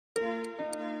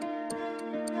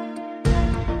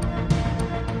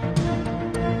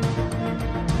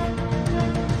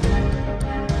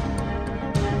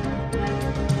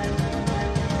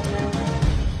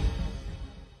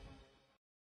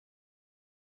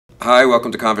Hi,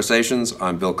 welcome to Conversations.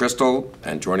 I'm Bill Kristol,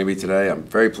 and joining me today, I'm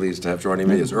very pleased to have joining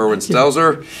me, is Irwin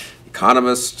Stelzer,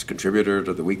 economist, contributor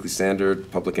to the Weekly Standard,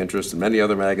 Public Interest, and many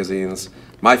other magazines.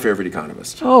 My favorite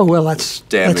economist. Oh, well, that's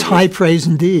high praise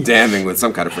indeed. Damning with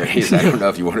some kind of praise. I don't know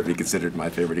if you want to be considered my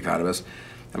favorite economist.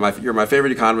 And you're my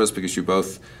favorite economist because you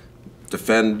both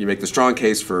you make the strong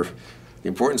case for the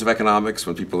importance of economics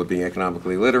when people are being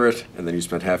economically literate, and then you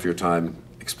spend half your time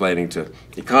explaining to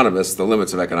economists the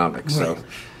limits of economics. Right. So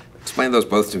explain those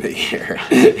both to me here.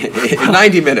 In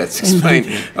 90 minutes, explain,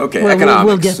 okay, economics.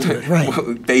 We'll get to it,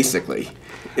 right. Basically.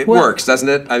 It works, doesn't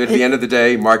it? I mean, at the end of the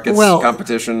day, markets,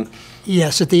 competition.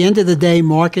 Yes, at the end of the day,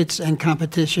 markets and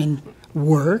competition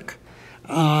work.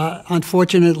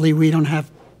 Unfortunately, we don't have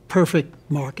perfect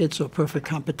markets or perfect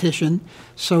competition.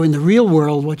 So in the real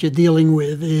world, what you're dealing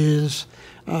with is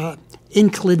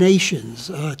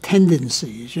inclinations,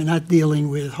 tendencies. You're not dealing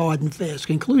with hard and fast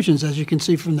conclusions, as you can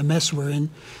see from the mess we're in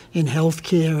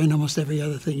healthcare and almost every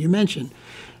other thing you mentioned.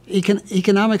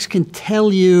 Economics can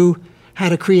tell you how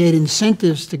to create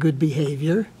incentives to good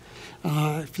behavior.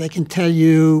 They can tell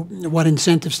you what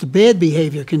incentives to bad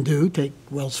behavior can do. Take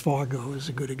Wells Fargo as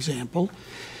a good example.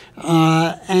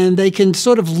 And they can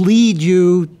sort of lead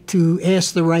you to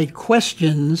ask the right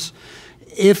questions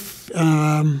if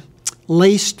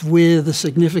laced with a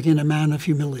significant amount of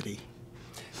humility.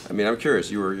 I mean, I'm curious.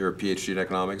 You're a PhD in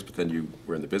economics, but then you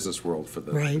were in the business world for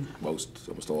the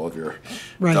almost all of your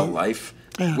adult life.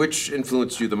 Yeah. Which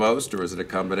influenced you the most, or is it a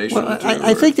combination of the two?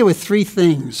 I think there were three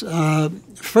things.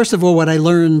 First of all, what I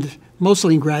learned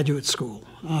mostly in graduate school.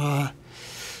 I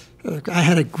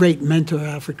had a great mentor,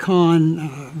 Alfred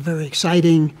Kahn, very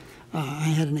exciting. I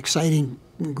had an exciting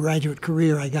graduate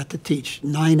career. I got to teach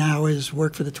 9 hours,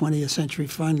 work for the 20th Century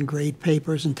Fund, grade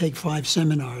papers, and take 5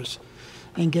 seminars,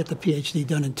 and get the PhD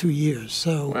done in 2 years.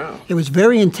 So it was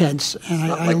very intense,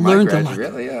 and I learned a lot.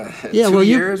 Really? Yeah. Yeah. 2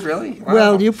 years, really? Wow.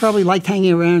 Well, you probably liked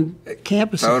hanging around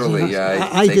campuses. Totally. You know? Yeah.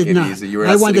 I did not.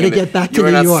 I wanted to get back to New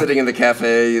York. You were not sitting in the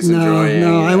cafes enjoying.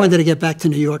 No. I wanted to get back to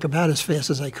New York about as fast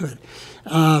as I could.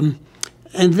 And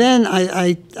then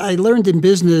I learned in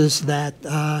business that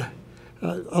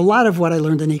a lot of what I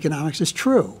learned in economics is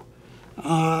true.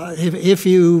 If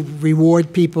you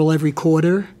reward people every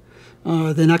quarter,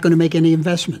 they're not going to make any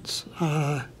investments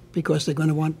because they're going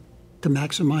to want to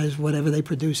maximize whatever they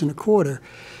produce in a quarter.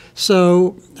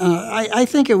 So I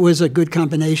think it was a good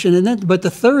combination. But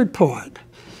the third part,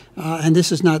 and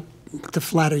this is not to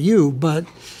flatter you, but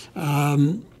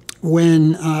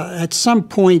when at some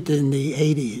point in the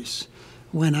 80s,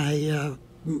 when I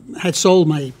had sold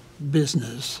my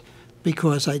business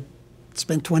because I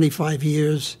spent 25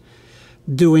 years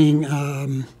doing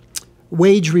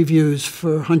wage reviews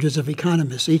for hundreds of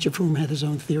economists, each of whom had his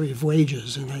own theory of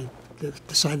wages, and I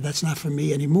decided that's not for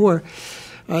me anymore.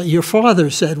 Your father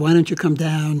said, why don't you come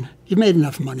down? You've made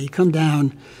enough money. Come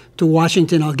down to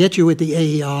Washington. I'll get you at the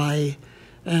AEI,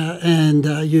 and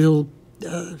you'll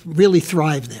really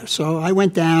thrive there. So I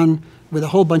went down with a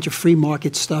whole bunch of free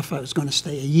market stuff. I was going to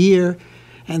stay a year.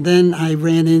 And then I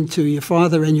ran into your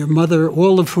father and your mother,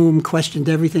 all of whom questioned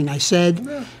everything I said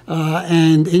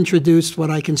and introduced what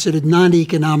I considered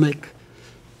non-economic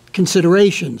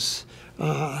considerations.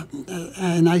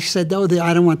 And I said, oh,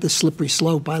 I don't want this slippery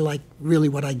slope. I like really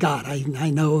what I got.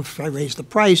 I know if I raise the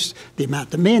price, the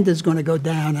amount demanded is going to go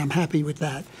down. I'm happy with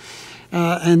that.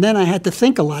 And then I had to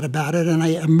think a lot about it, and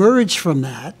I emerged from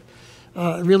that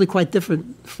really quite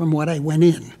different from what I went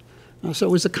in. So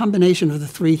it was a combination of the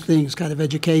three things, kind of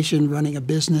education, running a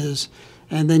business,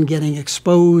 and then getting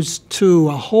exposed to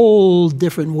a whole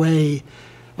different way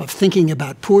of thinking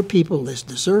about poor people. There's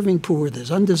deserving poor, there's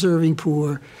undeserving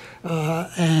poor,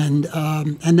 and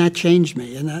that changed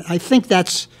me. And I think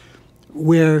that's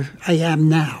where I am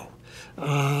now.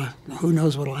 Who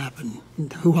knows what will happen,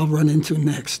 who I'll run into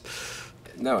next.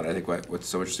 No, and I think what's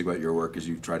so interesting about your work is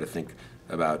you try to think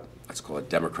about, let's call it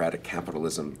democratic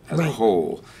capitalism as a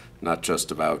whole, not just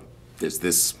about there's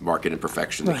this market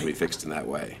imperfection that can be fixed in that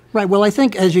way. Right. Well, I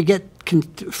think as you get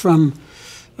from,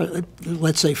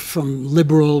 let's say, from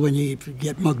liberal, when you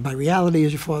get mugged by reality,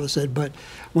 as your father said, but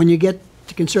when you get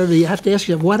to conservative, you have to ask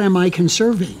yourself, what am I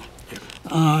conserving?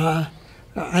 I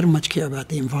don't much care about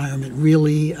the environment,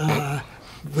 really,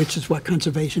 which is what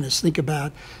conservationists think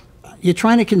about. You're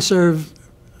trying to conserve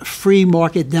free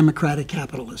market democratic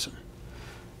capitalism.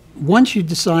 Once you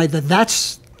decide that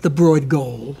that's the broad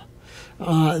goal,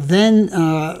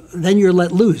 then you're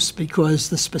let loose because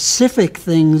the specific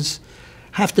things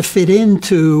have to fit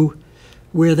into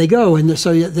where they go. And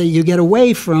so you get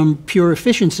away from pure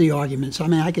efficiency arguments. I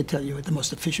mean, I could tell you what the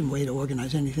most efficient way to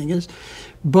organize anything is,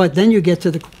 but then you get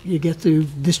to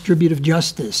distributive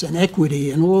justice and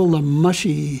equity and all the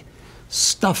mushy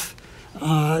stuff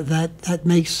that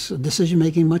makes decision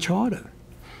making much harder.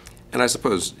 And I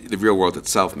suppose the real world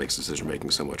itself makes decision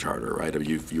making so much harder, right? I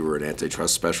mean, you were an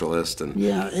antitrust specialist, and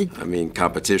I mean,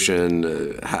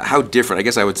 competition. How different? I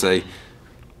guess I would say,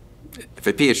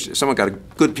 if someone got a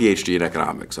good PhD in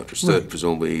economics, understood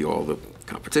presumably all the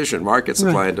competition, market,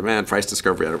 supply and demand, price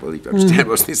discovery. I don't really understand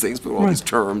most of these things, but all these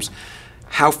terms.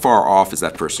 How far off is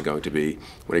that person going to be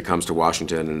when he comes to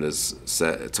Washington and is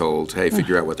told, hey,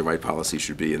 figure out what the right policy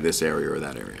should be in this area or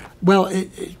that area? Well,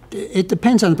 it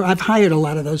depends on, I've hired a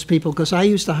lot of those people because I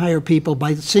used to hire people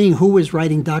by seeing who was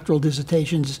writing doctoral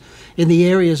dissertations in the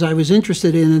areas I was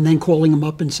interested in and then calling them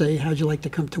up and say, how'd you like to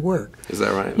come to work? Is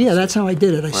that right? Yeah, that's how I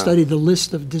did it. I studied the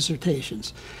list of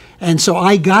dissertations. And so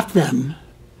I got them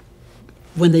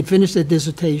when they finished their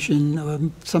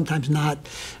dissertation, sometimes not,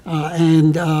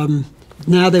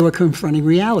 now they were confronting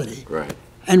reality. Right.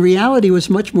 And reality was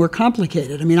much more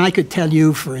complicated. I mean, I could tell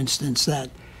you, for instance, that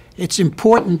it's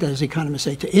important, as economists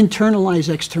say, to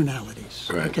internalize externalities.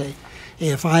 Right. Okay.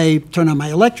 If I turn on my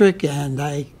electric and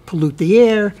I pollute the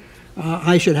air,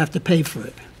 I should have to pay for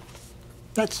it.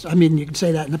 I mean, you can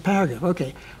say that in a paragraph.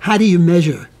 Okay. How do you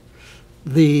measure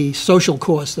the social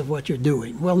cost of what you're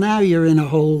doing? Well, now you're in a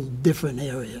whole different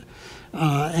area.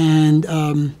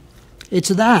 It's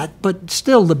that, but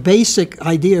still the basic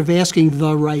idea of asking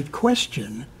the right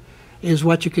question is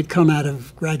what you could come out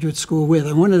of graduate school with.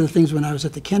 And one of the things when I was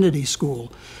at the Kennedy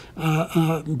School,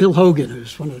 Bill Hogan,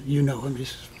 who's one of, you know him,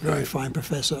 he's a very fine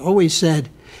professor, always said,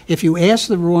 if you ask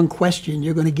the wrong question,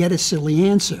 you're going to get a silly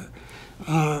answer.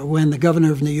 When the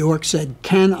governor of New York said,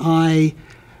 can I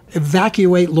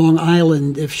evacuate Long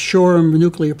Island if Shoreham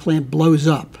nuclear plant blows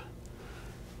up?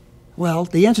 Well,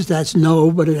 the answer to that is no,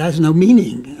 but it has no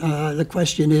meaning. The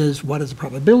question is, what is the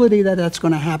probability that that's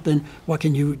going to happen? What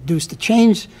can you do to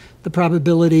change the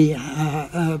probability?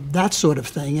 That sort of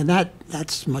thing, and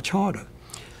that's much harder.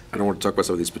 I don't want to talk about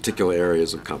some of these particular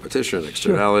areas of competition,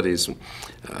 externalities,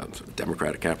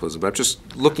 democratic capitalism, but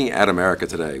just looking at America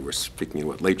today, we're speaking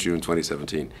in late June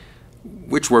 2017,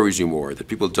 which worries you more, that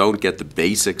people don't get the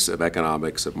basics of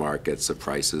economics, of markets, of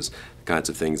prices, the kinds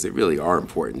of things that really are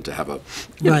important to have a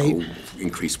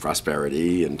increased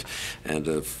prosperity and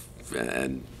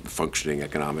functioning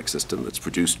economic system that's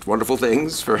produced wonderful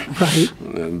things for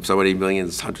so many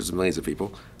millions, hundreds of millions of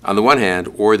people, on the one hand,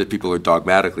 or that people are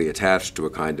dogmatically attached to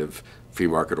a kind of free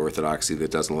market orthodoxy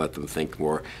that doesn't let them think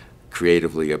more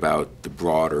creatively about the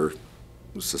broader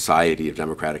society of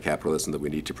democratic capitalism that we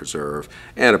need to preserve,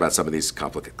 and about some of these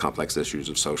complex issues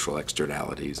of social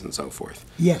externalities and so forth.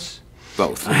 Yes.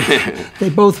 Both. They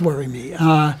both worry me.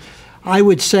 I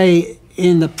would say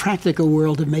in the practical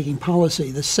world of making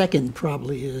policy, the second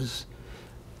probably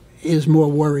is more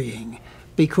worrying,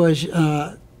 because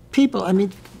people, I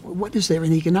mean, what is there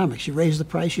in economics? You raise the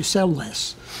price, you sell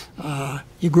less.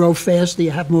 You grow faster,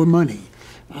 you have more money.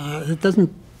 It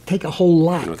doesn't take a whole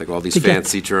lot. I don't think all these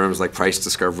fancy terms like price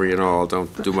discovery and all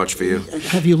don't do much for you.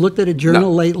 Have you looked at a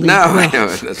journal lately? No,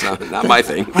 that's not my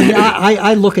thing.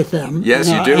 I look at them. Yes,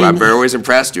 you do. I'm very always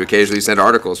impressed. You occasionally send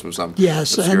articles from some.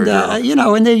 Yes, and you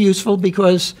know, and they're useful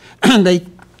because they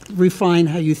refine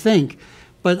how you think.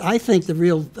 But I think the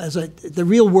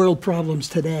real world problems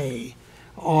today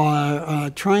are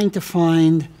trying to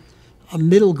find a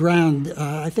middle ground.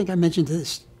 I think I mentioned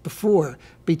this before,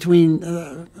 between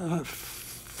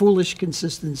foolish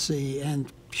consistency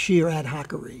and sheer ad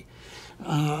hocery.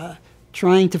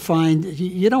 Trying to find,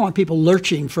 you don't want people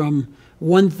lurching from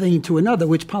one thing to another,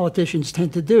 which politicians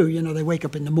tend to do. You know, they wake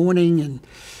up in the morning and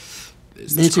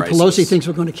Nancy Pelosi thinks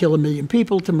we're going to kill 1 million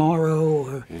people tomorrow,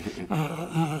 or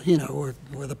you know,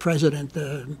 or the president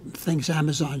thinks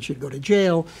Amazon should go to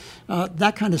jail.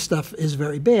 That kind of stuff is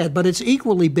very bad. But it's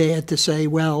equally bad to say,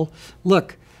 well,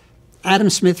 look,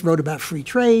 Adam Smith wrote about free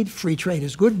trade. Free trade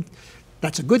is good.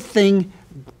 That's a good thing.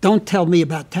 Don't tell me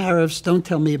about tariffs. Don't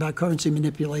tell me about currency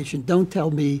manipulation. Don't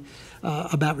tell me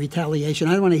about retaliation.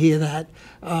 I don't want to hear that.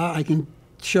 I can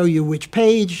show you which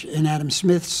page, and Adam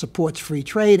Smith supports free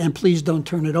trade, and please don't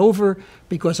turn it over,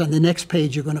 because on the next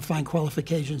page you're going to find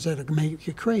qualifications that are going to make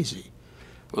you crazy.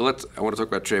 Well, I want to talk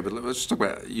about trade, but let's just talk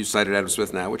about, you cited Adam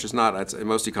Smith now, which is not,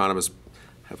 most economists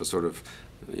have a sort of,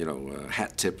 you know,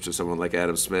 hat tip to someone like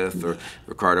Adam Smith or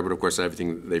Ricardo, but of course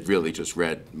everything, they've really just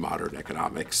read modern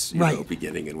economics, you know,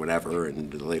 beginning and whenever,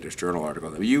 and the latest journal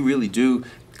article. I mean, you really do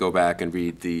go back and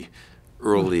read the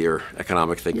earlier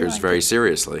economic thinkers very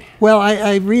seriously. Well,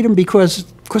 I read them because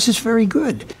it's very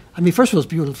good. I mean, first of all, it's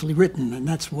beautifully written, and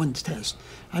that's one test.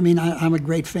 I mean, I'm a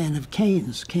great fan of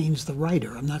Keynes, Keynes the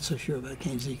writer. I'm not so sure about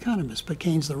Keynes the economist, but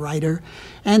Keynes the writer.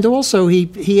 And also,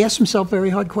 he asks himself very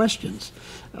hard questions,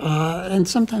 and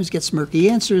sometimes gets murky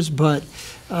answers, but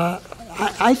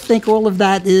I think all of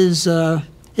that is,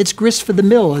 it's grist for the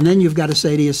mill. And then you've got to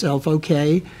say to yourself,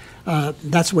 okay,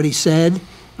 that's what he said.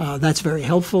 That's very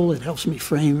helpful. It helps me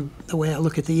frame the way I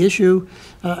look at the issue.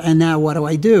 And now what do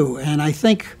I do? And I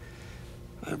think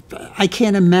I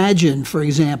can't imagine, for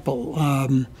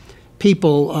example,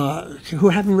 people who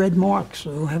haven't read Marx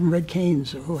or who haven't read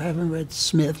Keynes or who haven't read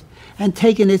Smith and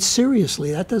taken it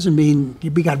seriously. That doesn't mean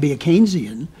you've got to be a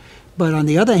Keynesian. But on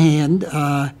the other hand,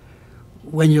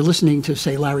 when you're listening to,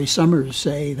 say, Larry Summers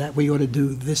say that we ought to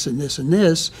do this and this and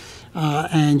this,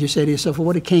 and you say to yourself, well,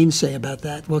 what did Keynes say about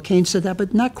that? Well, Keynes said that,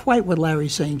 but not quite what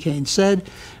Larry's saying Keynes said.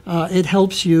 It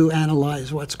helps you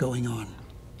analyze what's going on.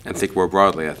 And think more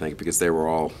broadly, I think, because they were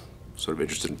all sort of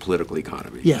interested in political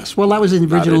economy. Yes, well, that was the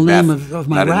original name of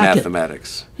my racket. Not in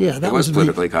mathematics. Yeah, that was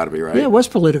political economy, right? Yeah, it was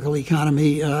political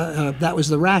economy. That was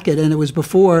the racket, and it was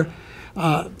before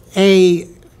a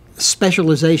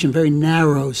specialization, very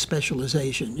narrow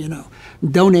specialization. You know,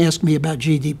 don't ask me about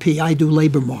GDP. I do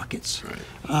labor markets,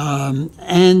 right.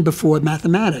 And before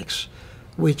mathematics,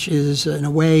 which is in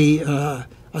a way a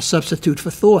substitute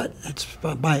for thought. It's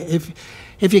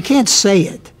if you can't say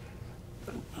it,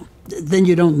 then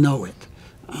you don't know it.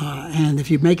 And if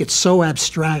you make it so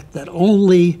abstract that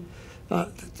only, I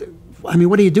mean,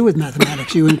 what do you do with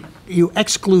mathematics? You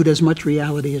exclude as much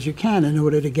reality as you can in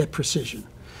order to get precision.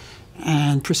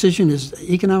 And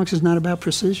economics is not about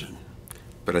precision.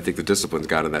 But I think the discipline's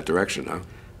gone in that direction, huh?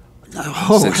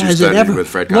 Oh, since has you it studied ever? with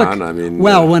Fred Look, Kahn, I mean...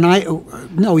 Well,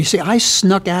 no, you see, I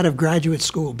snuck out of graduate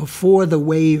school before the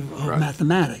wave of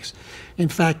mathematics. In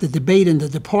fact, the debate in the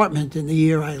department in the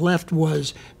year I left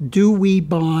was, do we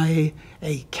buy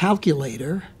a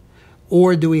calculator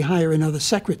or do we hire another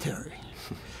secretary?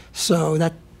 So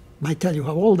that might tell you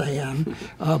how old I am,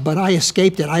 but I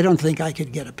escaped it. I don't think I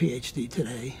could get a PhD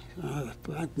today.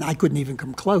 I couldn't even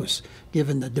come close,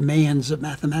 given the demands of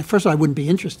mathematics. First of all, I wouldn't be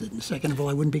interested, and second of all,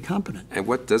 I wouldn't be competent. And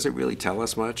what does it really tell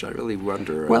us much? I really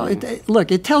wonder. Well,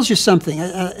 look, it tells you something.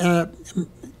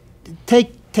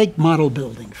 Take model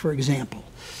building, for example.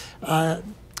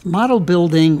 Model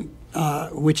building,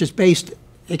 which is based,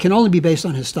 it can only be based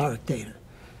on historic data.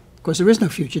 Of course, there is no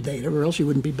future data, or else you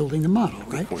wouldn't be building the model,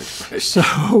 right? Good point, right.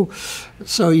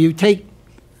 So you take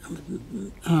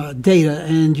data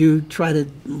and you try to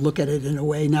look at it in a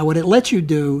way. Now, what it lets you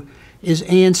do is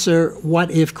answer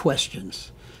what-if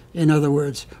questions. In other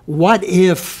words, what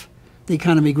if the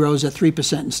economy grows at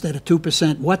 3% instead of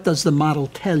 2%? What does the model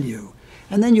tell you?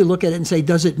 And then you look at it and say,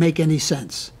 does it make any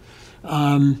sense?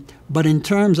 But in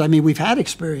terms, I mean, we've had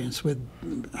experience with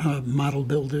model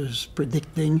builders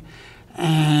predicting,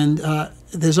 and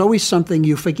there's always something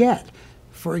you forget.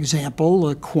 For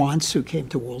example, quants who came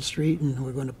to Wall Street and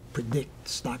were going to predict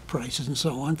stock prices and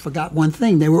so on forgot one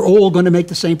thing. They were all going to make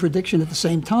the same prediction at the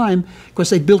same time because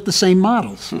they built the same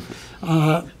models.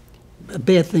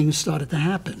 Bad things started to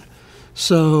happen.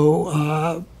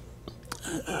 So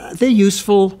they're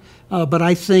useful, but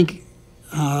I think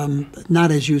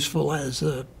not as useful as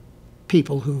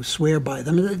people who swear by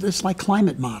them. It's like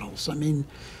climate models. I mean,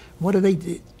 what do they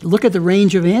do? Look at the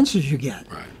range of answers you get.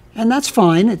 Right. And that's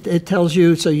fine. It tells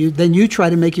you, so then you try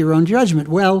to make your own judgment.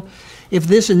 Well, if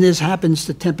this and this happens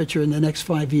to temperature in the next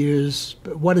 5 years,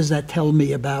 what does that tell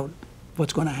me about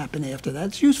what's going to happen after that?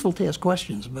 It's useful to ask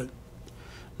questions, but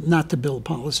not to build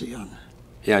policy on.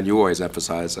 Yeah, and you always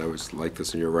emphasize, I always like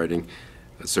this in your writing,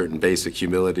 a certain basic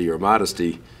humility or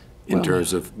modesty in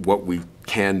terms of what we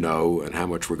can know and how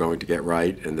much we're going to get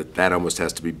right, and that almost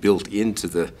has to be built into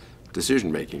the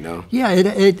decision-making, no? Yeah,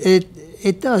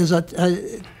 it does.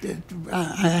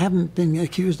 I haven't been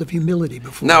accused of humility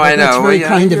before. No, I know. That's very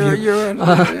kind of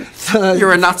you.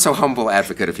 You're a not-so-humble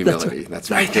advocate of humility. That's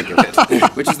what I think of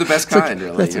it, which is the best kind,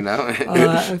 really, you know?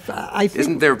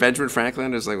 Isn't there Benjamin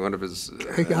Franklin is like one of his...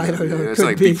 I don't know. It's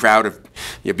like be proud of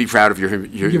your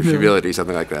humility,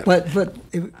 something like that.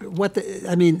 But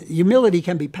I mean, humility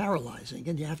can be paralyzing,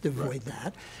 and you have to avoid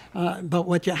that. But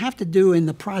what you have to do in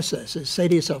the process is say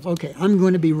to yourself, okay, I'm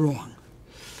going to be wrong.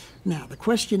 Now, the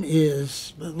question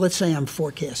is, let's say I'm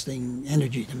forecasting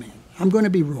energy demand. I'm going to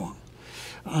be wrong.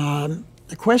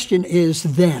 The question is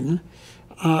then,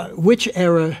 which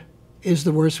error is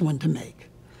the worst one to make?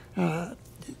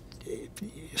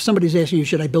 If somebody's asking you,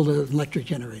 should I build an electric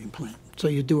generating plant? So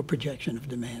you do a projection of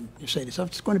demand. You say to yourself,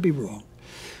 it's going to be wrong.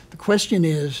 The question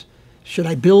is, should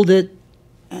I build it?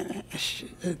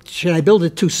 Should I build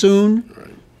it too soon?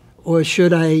 Right. Or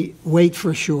should I wait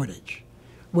for a shortage?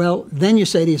 Well, then you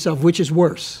say to yourself, which is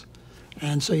worse?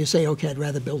 And so you say, okay, I'd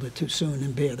rather build it too soon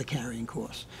and bear the carrying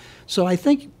cost. So I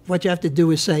think what you have to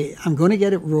do is say, I'm going to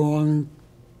get it wrong,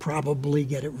 probably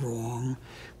get it wrong.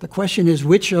 The question is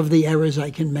which of the errors I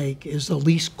can make is the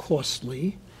least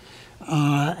costly,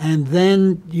 and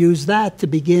then use that to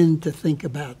begin to think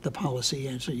about the policy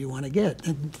answer you want to get.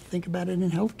 And think about it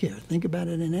in healthcare. Think about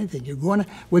it in anything.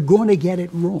 We're going to get it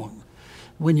wrong.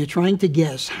 When you're trying to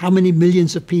guess how many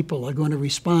millions of people are going to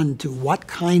respond to what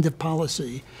kind of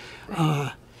policy,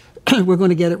 we're going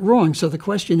to get it wrong. So the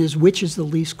question is, which is the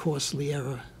least costly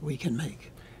error we can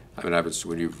make? I mean,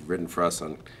 when you've written for us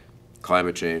on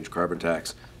climate change, carbon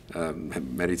tax,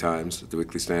 many times at the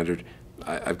Weekly Standard,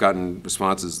 I've gotten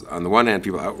responses. On the one hand,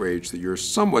 people outraged that you're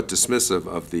somewhat dismissive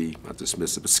of not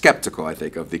dismissive, but skeptical, I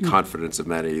think, of the confidence of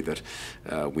many that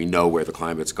we know where the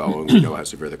climate's going, we know how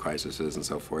severe the crisis is, and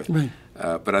so forth. Right.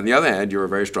 But on the other hand, you're a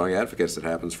very strong advocate that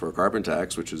happens for a carbon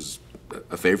tax, which is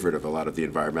a favorite of a lot of the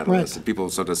environmentalists. Right. And people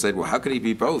sort of said, well, how could he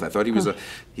be both? I thought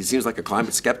he seems like a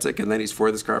climate skeptic, and then he's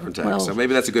for this carbon tax. Well, so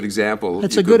maybe that's a good example.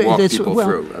 It's you a good could walk it's, people well,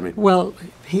 through. I mean, well,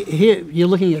 here you're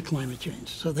looking at climate change.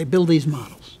 So they build these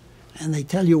models, and they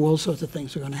tell you all sorts of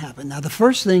things are going to happen. Now, the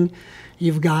first thing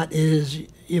you've got is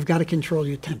you've got to control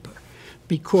your temper,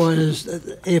 because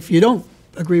if you don't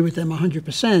agree with them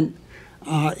 100%,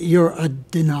 you're a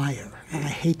denier. And I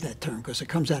hate that term because it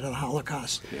comes out of the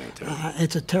Holocaust. Yeah,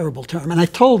 it's a terrible term. And I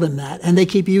told them that, and they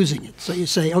keep using it. So you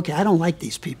say, okay, I don't like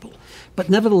these people. But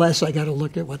nevertheless, I got to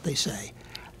look at what they say.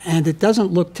 And it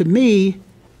doesn't look to me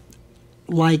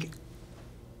like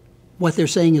what they're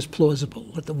saying is plausible,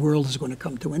 that the world is going to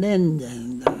come to an end,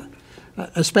 and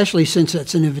especially since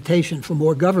it's an invitation for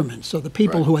more government. So the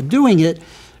people who are doing it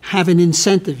have an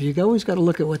incentive. You always got to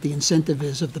look at what the incentive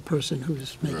is of the person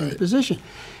who's making the position.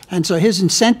 And so his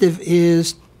incentive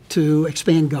is to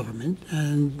expand government,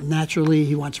 and naturally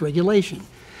he wants regulation.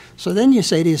 So then you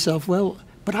say to yourself, well,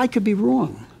 but I could be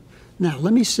wrong. Now,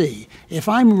 let me see. If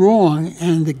I'm wrong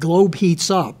and the globe heats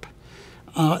up,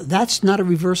 that's not a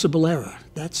reversible error.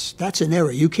 That's an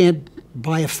error. You can't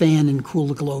buy a fan and cool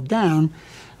the globe down.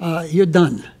 You're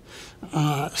done.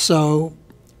 So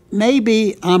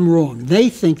maybe I'm wrong. They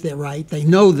think they're right. They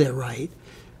know they're right.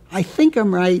 I think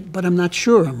I'm right, but I'm not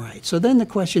sure I'm right. So then the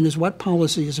question is, what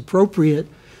policy is appropriate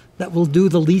that will do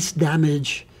the least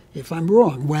damage if I'm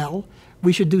wrong? Well,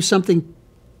 we should do something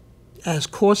as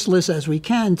costless as we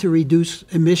can to reduce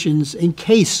emissions in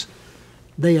case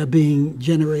they are being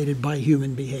generated by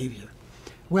human behavior.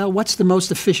 Well, what's the most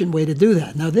efficient way to do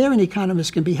that? Now, there an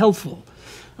economist can be helpful.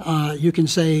 You can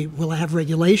say, well, I have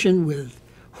regulation with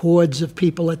hordes of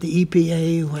people at the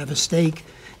EPA who have a stake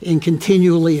in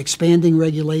continually expanding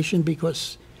regulation,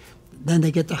 because then they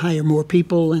get to hire more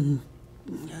people and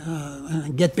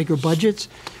get bigger budgets.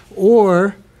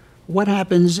 Or what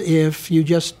happens if you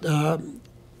just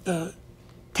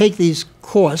take these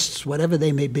costs, whatever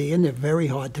they may be, and they're very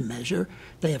hard to measure.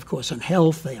 They have costs on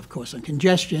health, they have costs on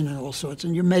congestion and all sorts,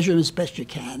 and you measure them as best you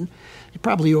can. You're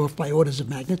probably off by orders of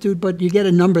magnitude, but you get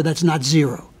a number that's not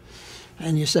zero.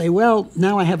 And you say, well,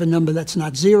 now I have a number that's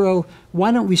not zero.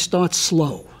 Why don't we start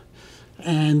slow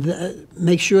and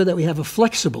make sure that we have a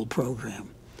flexible program?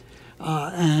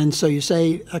 And so you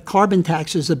say a carbon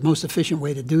tax is the most efficient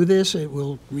way to do this. It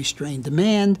will restrain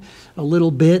demand a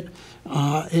little bit.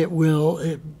 It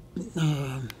will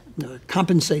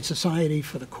compensate society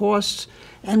for the costs,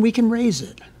 and we can raise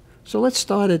it. So let's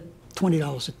start at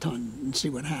 $20 a ton and see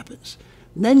what happens.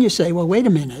 And then you say, well, wait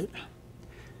a minute.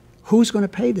 Who's going to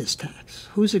pay this tax?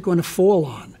 Who's it going to fall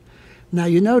on? Now,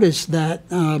 you notice that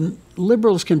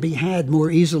liberals can be had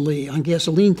more easily on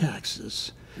gasoline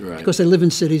taxes because they live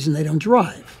in cities and they don't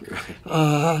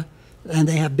drive. And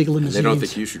they have big limousines. And they don't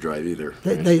think you should drive either.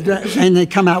 And they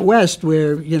come out west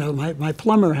where, you know, my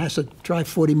plumber has to drive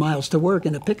 40 miles to work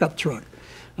in a pickup truck.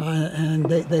 And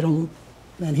they don't,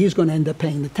 and he's going to end up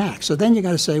paying the tax. So then you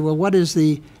got to say, well, what is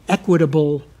the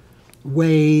equitable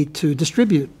way to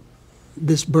distribute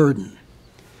this burden?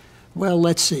 Well,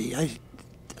 let's see.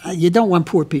 You don't want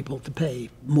poor people to pay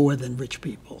more than rich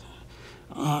people.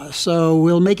 So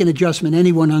we'll make an adjustment.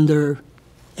 Anyone under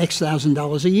X thousand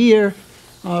dollars a year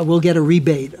will get a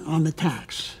rebate on the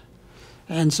tax.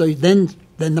 And so then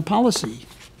the policy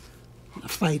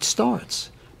fight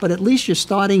starts. But at least you're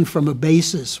starting from a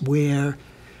basis where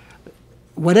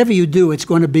whatever you do, it's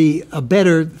going to be a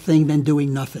better thing than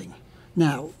doing nothing.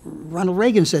 Now, Ronald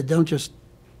Reagan said, don't just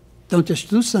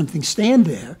do something, stand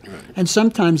there. Right. And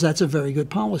sometimes that's a very good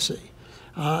policy.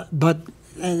 But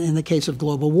in the case of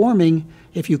global warming,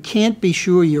 if you can't be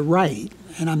sure you're right,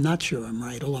 and I'm not sure I'm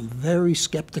right, although I'm very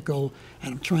skeptical,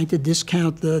 and I'm trying to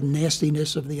discount the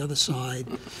nastiness of the other side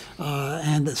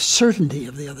and the certainty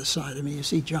of the other side. I mean, you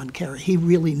see John Kerry, he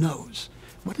really knows.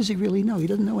 What does he really know? He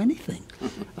doesn't know anything.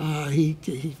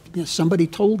 Somebody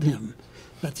told him.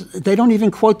 They don't even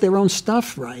quote their own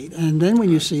stuff right. And then when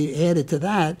you see added to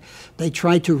that, they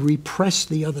try to repress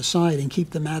the other side and keep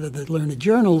them out of the learned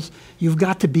journals. You've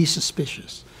got to be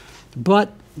suspicious.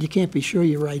 But you can't be sure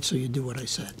you're right, so you do what I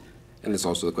said. And it's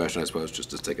also the question, I suppose, just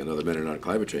to take another minute on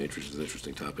climate change, which is an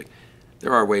interesting topic.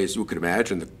 There are ways you could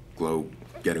imagine the globe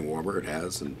getting warmer. It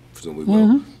has, and presumably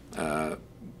will.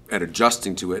 And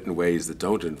adjusting to it in ways that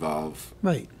don't involve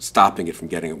stopping it from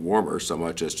getting warmer so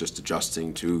much as just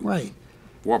adjusting to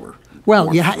warmer. Well,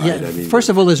 warmth, I mean, first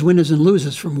of all, there's winners and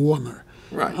losers from warmer.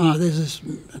 Right. There's this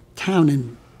town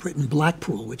in Britain,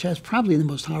 Blackpool, which has probably the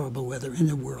most horrible weather in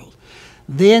the world.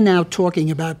 They're now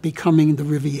talking about becoming the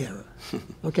Riviera.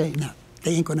 Okay, now,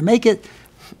 they ain't going to make it,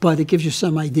 but it gives you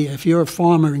some idea. If you're a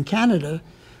farmer in Canada,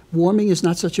 warming is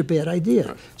not such a bad idea.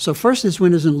 Right. So first there's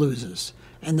winners and losers.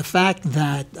 And the fact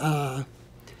that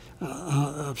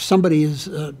somebody is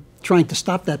trying to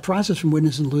stop that process from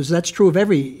winners and losers, that's true of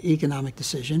every economic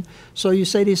decision. So you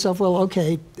say to yourself, well,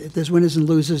 okay, if there's winners and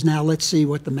losers, now let's see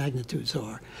what the magnitudes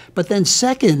are. But then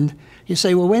second, you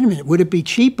say, well, wait a minute, would it be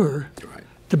cheaper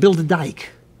to build a dike?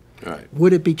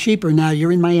 Would it be cheaper? Now,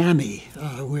 you're in Miami,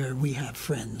 where we have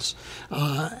friends,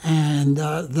 and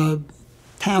the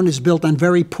town is built on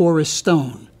very porous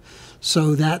stone,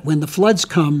 so that when the floods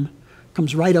comes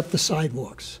right up the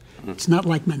sidewalks. It's not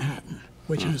like Manhattan,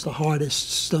 which has the hardest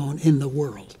stone in the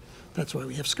world. That's why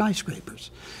we have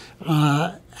skyscrapers.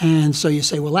 And so you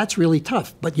say, well, that's really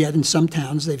tough. But yet in some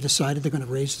towns, they've decided they're going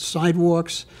to raise the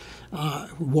sidewalks.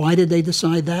 Why did they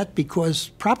decide that? Because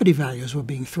property values were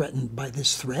being threatened by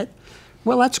this threat.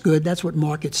 Well, that's good. That's what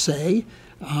markets say.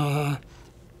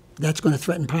 That's going to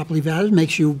threaten property values,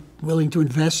 makes you willing to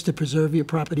invest to preserve your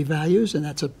property values, and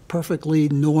that's a perfectly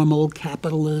normal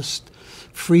capitalist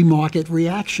free market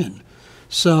reaction.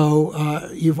 So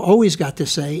you've always got to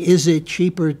say, is it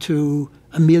cheaper to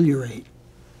ameliorate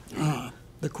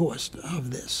the cost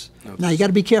of this? Now, you got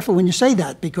to be careful when you say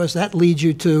that, because that leads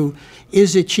you to,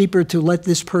 is it cheaper to let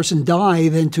this person die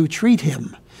than to treat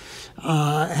him?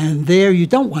 And there you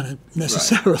don't want to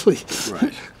necessarily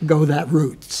go that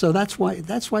route. So that's why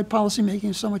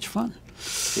policymaking is so much fun.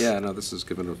 Yeah, no, this has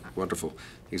given wonderful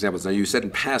examples. Now, you said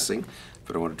in passing,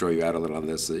 but I want to draw you out a little on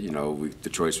this, that, the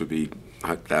choice would be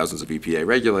thousands of EPA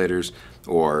regulators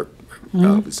or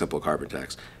relatively simple carbon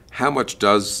tax. How much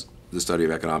does the study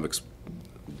of economics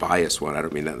bias one, I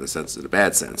don't mean that in the sense, in a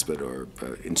bad sense, but or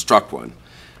instruct one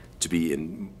to be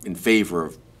in favor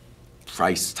of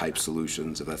price-type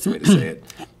solutions, if that's the way to say it,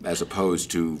 as opposed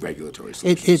to regulatory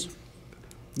solutions?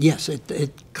 Yes,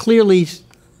 it clearly,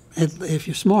 if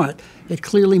you're smart, it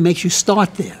clearly makes you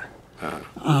start there.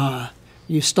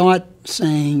 You start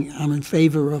saying, I'm in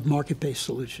favor of market-based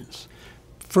solutions.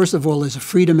 First of all, there's a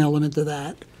freedom element to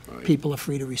that. People are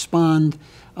free to respond.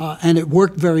 And it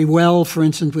worked very well, for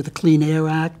instance, with the Clean Air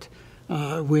Act,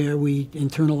 where we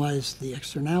internalized the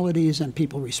externalities and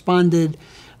people responded.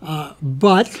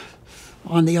 But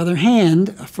on the other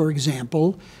hand, for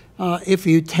example, if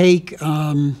you take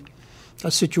a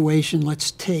situation,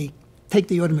 let's take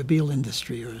the automobile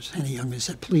industry, or as Henny Youngman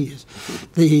said, please,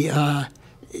 the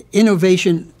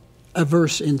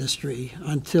innovation-averse industry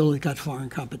until it got foreign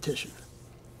competition.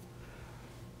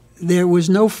 There was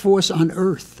no force on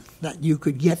earth that you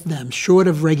could get them, short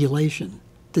of regulation,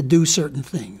 to do certain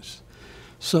things.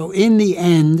 So in the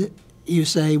end, you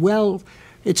say, well,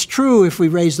 it's true if we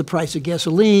raise the price of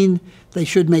gasoline, they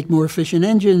should make more efficient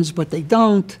engines, but they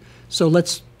don't, so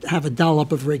let's have a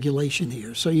dollop of regulation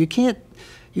here. So you can't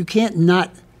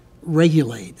not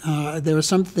regulate. There are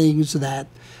some things that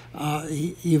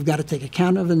you've got to take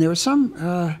account of, and there are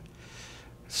some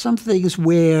things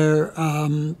where,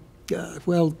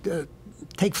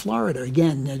 take Florida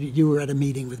again. You were at a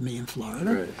meeting with me in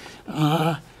Florida,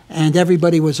 and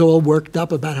everybody was all worked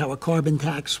up about how a carbon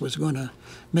tax was going to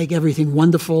make everything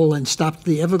wonderful and stop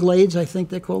the Everglades, I think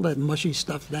they call that mushy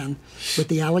stuff down with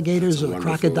the alligators or the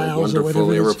crocodiles or whatever.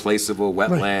 Wonderful, irreplaceable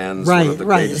wetlands. Right, one of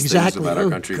the exactly. About our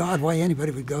country. God, why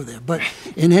anybody would go there? But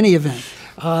in any event,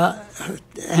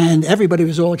 and everybody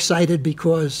was all excited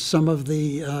because some of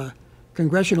the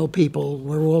congressional people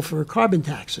were all for carbon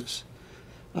taxes.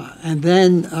 And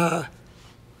then,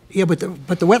 but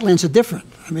the wetlands are different.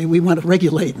 I mean, we want to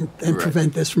regulate and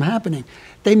prevent this from happening.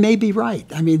 They may be right.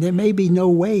 I mean, there may be no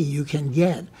way you can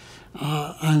get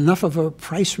enough of a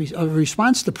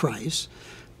response to price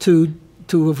to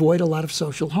to avoid a lot of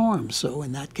social harm. So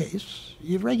in that case,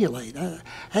 you regulate.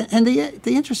 And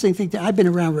the interesting thing, I've been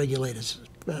around regulators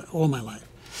all my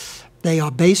life. They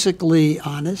are basically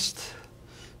honest,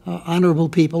 honorable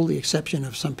people, the exception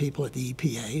of some people at the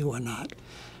EPA who are not.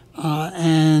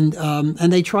 And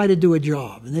they try to do a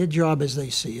job. And their job, as they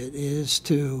see it, is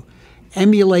to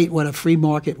emulate what a free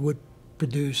market would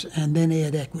produce and then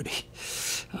add equity,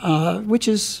 which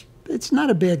is, it's not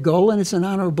a bad goal, and it's an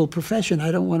honorable profession.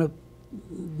 I don't want to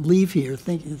leave here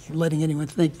letting anyone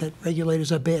think that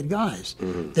regulators are bad guys.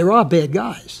 Mm-hmm. There are bad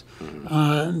guys.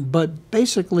 Mm-hmm. But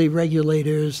basically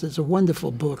regulators, there's a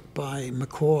wonderful book by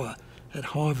McCaw at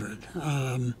Harvard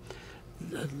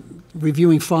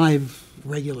reviewing 5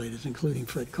 regulators, including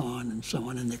Fred Kahn and so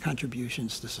on, and their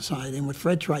contributions to society. And what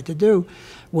Fred tried to do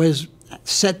was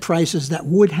set prices that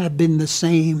would have been the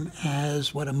same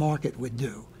as what a market would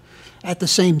do. At the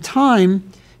same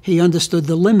time, he understood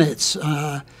the limits.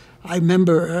 I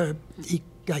remember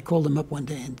I called him up one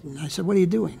day and I said, "What are you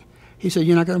doing?" He said,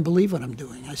 "You're not going to believe what I'm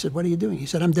doing." I said, "What are you doing?" He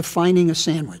said, "I'm defining a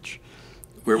sandwich."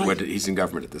 He's in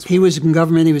government at this point. He was in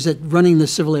government. He was running the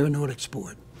Civil Aeronautics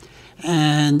Board.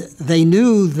 And they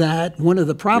knew that one of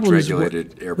the problems,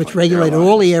 which regulated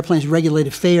all the airplanes,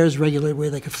 regulated fares, regulated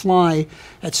where they could fly,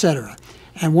 et cetera.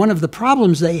 And one of the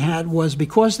problems they had was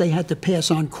because they had to pass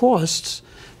on costs,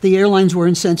 the airlines were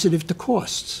insensitive to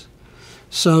costs.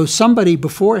 So somebody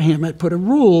before him had put a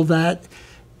rule that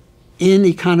in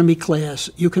economy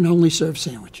class, you can only serve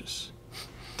sandwiches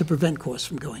to prevent costs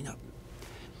from going up.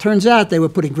 Turns out they were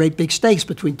putting great big steaks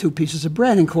between 2 pieces of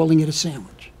bread and calling it a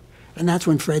sandwich. And that's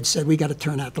when Fred said, "We got to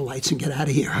turn out the lights and get out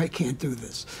of here. I can't do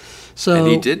this." So, and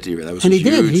he did do that. That was a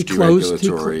huge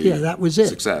deregulatory yeah, that was it.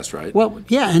 Success, right? Well,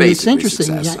 yeah, and basically it's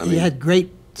interesting. Success. He had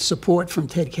great support from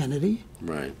Ted Kennedy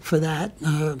right. for that.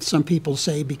 Some people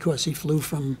say because he flew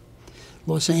from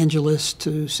Los Angeles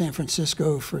to San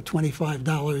Francisco for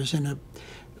 $25 in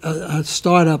a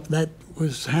startup that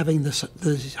was having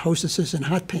the hostesses in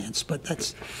hot pants, but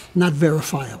that's not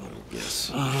verifiable.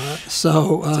 Yes.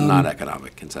 So it's a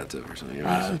non-economic incentive or something.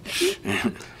 Right?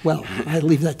 Well, I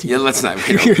leave that to you. Yeah, let's not.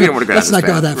 We don't want to go let's not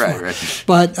go that far. far. Right.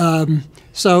 But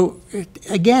so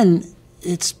again,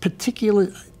 it's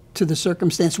particular to the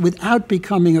circumstance without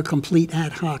becoming a complete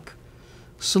ad hoc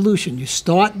solution. You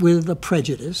start with a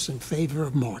prejudice in favor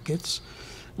of markets.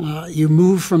 You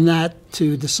move from that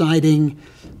to deciding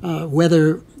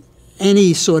whether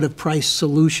any sort of price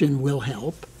solution will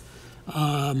help.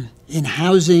 In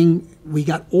housing, we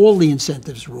got all the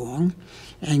incentives wrong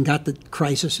and got the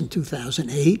crisis in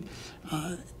 2008.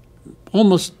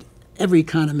 Almost every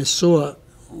economist saw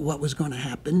what was going to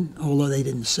happen, although they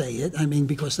didn't say it. I mean,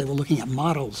 because they were looking at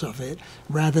models of it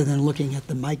rather than looking at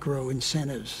the micro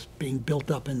incentives being built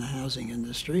up in the housing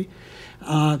industry.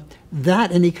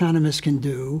 That an economist can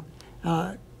do.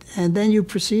 And then you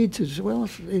proceed to, well,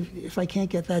 if I can't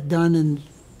get that done and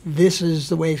this is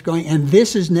the way it's going, and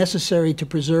this is necessary to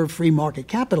preserve free market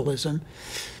capitalism,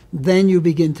 then you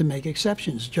begin to make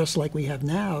exceptions, just like we have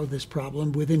now this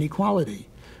problem with inequality.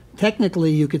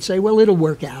 Technically, you could say, well, it'll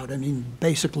work out. I mean,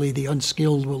 basically, the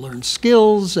unskilled will learn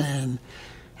skills, and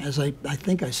as I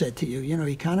think I said to you, you know,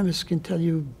 economists can tell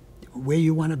you where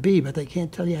you want to be, but they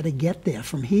can't tell you how to get there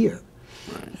from here.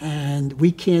 Right. And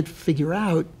we can't figure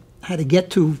out how to get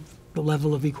to the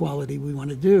level of equality we want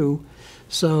to do.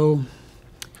 So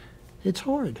it's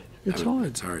hard. It's hard.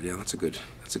 It's hard. Yeah, that's a good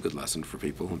lesson for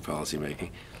people in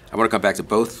policymaking. I want to come back to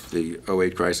both the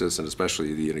 2008 crisis and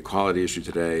especially the inequality issue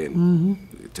today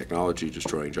and technology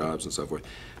destroying jobs and so forth.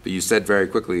 But you said very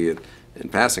quickly, in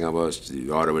passing almost,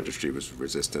 the auto industry was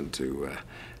resistant to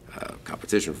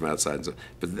competition from outside. And so,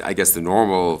 but I guess the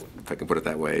normal, if I can put it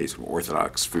that way, sort of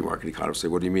orthodox free market economists say,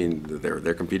 what do you mean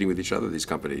they're competing with each other, these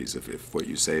companies, if what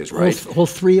you say is right? All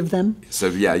 3 of them? So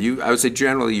yeah, I would say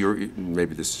generally,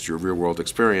 maybe this is your real world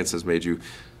experience has made you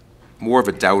more of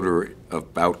a doubter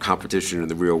about competition in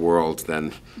the real world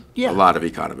than a lot of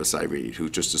economists I read, who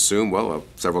just assume, well,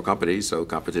 several companies, so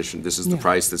competition, this is the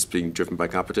price that's being driven by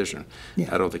competition.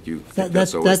 Yeah. I don't think you think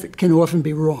that's always that can often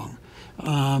be wrong.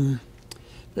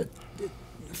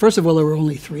 First of all, there were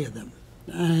only 3 of them.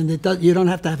 And you don't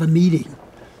have to have a meeting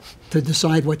to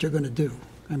decide what you're going to do.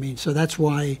 I mean, so that's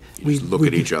why we look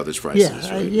at each other's prices.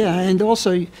 Yeah, right? Yeah, and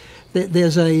also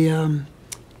there's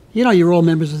you know, you're all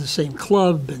members of the same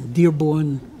club, and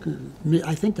Dearborn,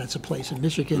 I think that's a place in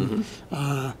Michigan,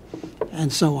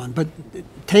 and so on. But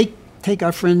take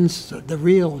our friends, the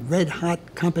real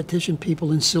red-hot competition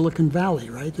people in Silicon Valley,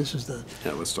 right? This is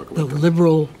let's talk about the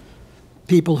liberal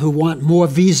people who want more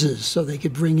visas so they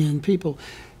could bring in people.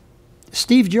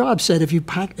 Steve Jobs said, if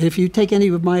you take any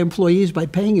of my employees by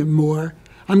paying them more,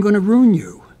 I'm going to ruin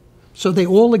you. So they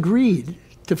all agreed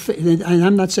to, and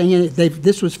I'm not saying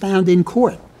this was found in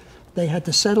court. They had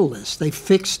to settle this. They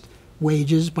fixed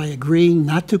wages by agreeing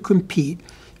not to compete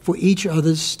for each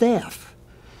other's staff.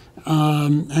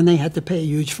 And they had to pay a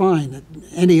huge fine.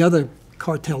 Any other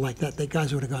cartel like that, the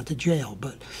guys would have gone to jail.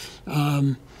 But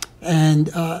and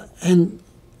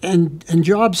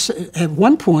jobs at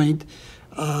one point.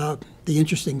 The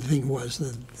interesting thing was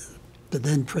the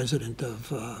then president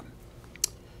of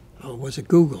was it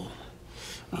Google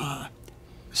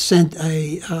sent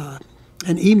an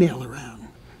email around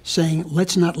saying,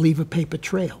 "Let's not leave a paper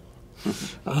trail."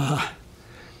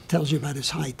 Tells you about his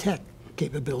high-tech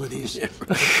capabilities. Yeah,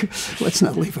 right. Let's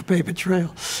not leave a paper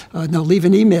trail. No, leave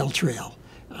an email trail.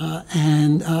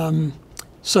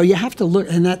 So you have to look,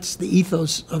 and that's the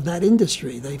ethos of that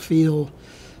industry. They feel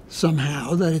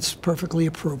somehow that it's perfectly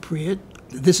appropriate.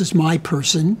 This is my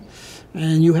person,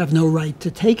 and you have no right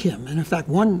to take him. And in fact,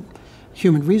 one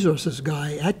human resources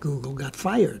guy at Google got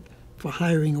fired for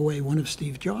hiring away one of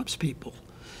Steve Jobs' people.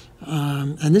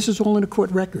 And this is all in a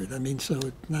court record. I mean, so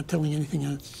not telling anything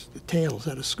else, tales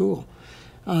out of school.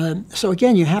 So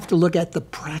again, you have to look at the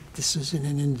practices in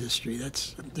an industry.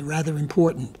 That's rather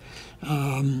important.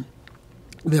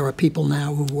 There are people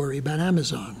now who worry about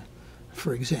Amazon,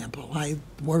 for example. I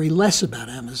worry less about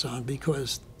Amazon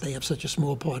because they have such a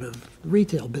small part of the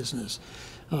retail business.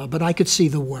 But I could see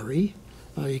the worry.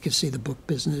 You can see the book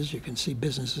business. You can see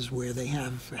businesses where they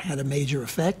have had a major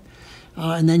effect.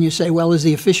 And then you say, well, is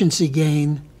the efficiency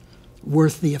gain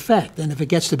worth the effect? And if it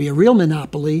gets to be a real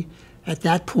monopoly, at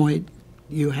that point,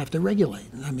 you have to regulate.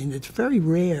 I mean, it's very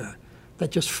rare that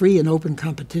just free and open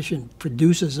competition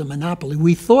produces a monopoly.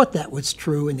 We thought that was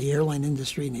true in the airline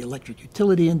industry, in the electric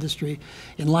utility industry,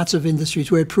 in lots of industries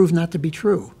where it proved not to be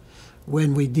true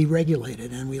when we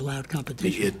deregulated and we allowed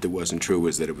competition. The it that wasn't true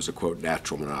was that it was a, quote,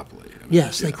 natural monopoly. I mean,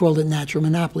 yes, they called it natural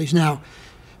monopolies. Now,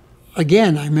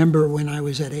 again, I remember when I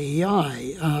was at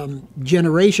AEI,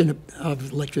 generation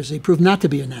of electricity proved not to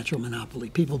be a natural monopoly.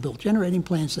 People built generating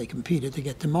plants, they competed to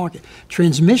get to market.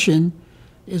 Transmission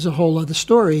is a whole other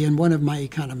story, and one of my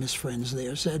economist friends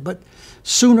there said, but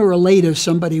sooner or later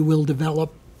somebody will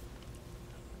develop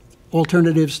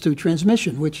alternatives to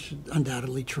transmission, which is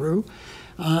undoubtedly true.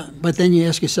 But then you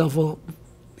ask yourself, well,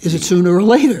 is it sooner or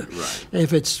later? Right.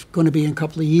 If it's going to be in a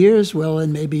couple of years, well,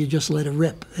 then maybe you just let it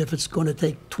rip. If it's going to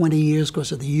take 20 years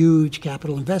because of the huge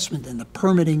capital investment and the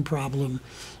permitting problem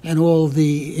and all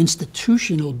the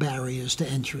institutional barriers to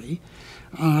entry,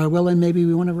 well, then maybe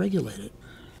we want to regulate it.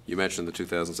 You mentioned the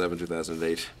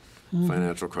 2007-2008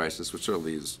 financial crisis, which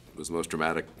certainly was the most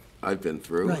dramatic I've been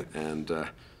through, right. and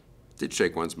did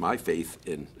shake my faith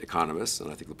in economists,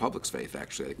 and I think the public's faith,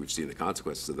 actually. I think we've seen the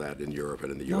consequences of that in Europe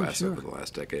and in the U.S. Sure. over the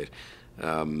last decade.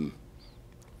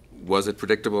 Was it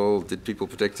predictable? Did people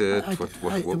predict it?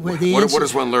 What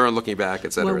does one learn looking back,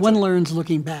 et cetera? Well, one learns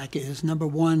looking back is, number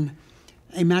one,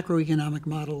 a macroeconomic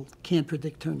model can't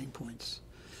predict turning points.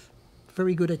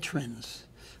 Very good at trends.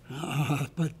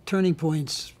 But turning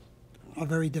points are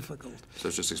very difficult.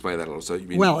 So just explain that a little. So you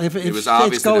mean, well, if it was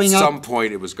obvious that at some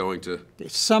point it was going to...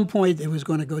 At some point it was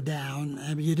going to go down.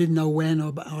 I mean, you didn't know when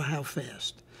or how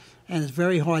fast. And it's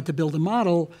very hard to build a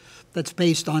model that's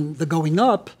based on the going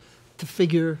up to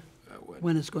figure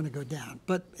when it's going to go down.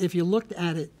 But if you looked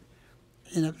at it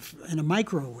in a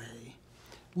micro way,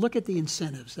 look at the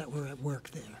incentives that were at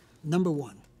work there. Number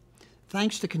one,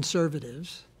 thanks to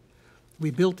conservatives,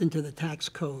 we built into the tax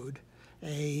code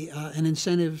an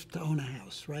incentive to own a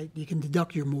house, right? You can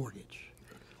deduct your mortgage.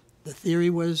 The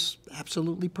theory was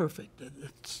absolutely perfect.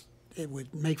 It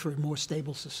would make for a more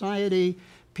stable society.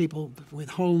 People with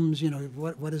homes, you know,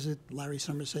 what is it? Larry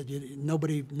Summers said,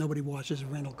 nobody washes a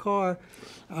rental car.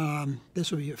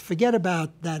 This would be, forget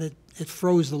about that it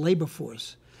froze the labor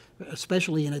force,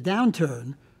 especially in a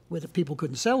downturn where the people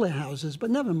couldn't sell their houses, but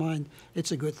never mind,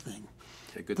 it's a good thing.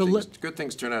 Yeah, good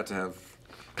things turn out to have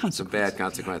some bad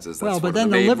consequences. That's well, but one then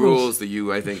of the main liberals, rules that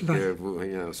you, I think,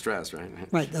 right. Stress, right?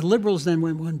 Right. The liberals then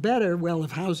went one better. Well,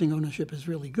 if housing ownership is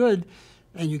really good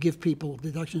and you give people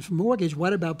deductions for mortgage,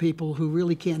 what about people who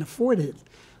really can't afford it?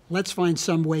 Let's find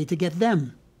some way to get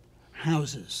them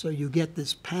houses. So you get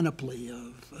this panoply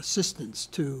of assistance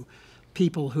to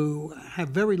people who have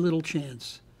very little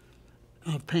chance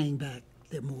of paying back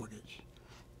their mortgage.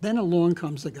 Then along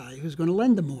comes the guy who's going to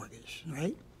lend the mortgage,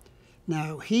 right?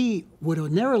 Now, he would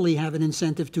ordinarily have an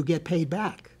incentive to get paid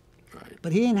back. Right.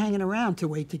 But he ain't hanging around to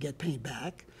wait to get paid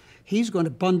back. He's going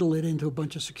to bundle it into a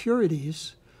bunch of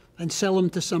securities and sell them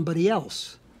to somebody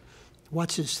else.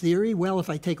 What's his theory? Well, if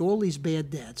I take all these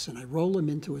bad debts and I roll them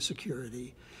into a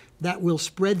security, that will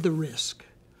spread the risk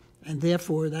And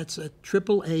therefore, that's a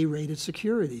AAA rated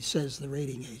security, says the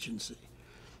rating agency.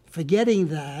 Forgetting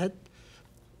that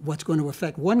what's going to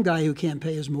affect one guy who can't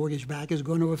pay his mortgage back is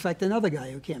going to affect another guy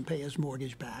who can't pay his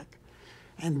mortgage back.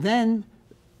 And then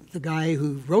the guy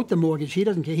who wrote the mortgage, he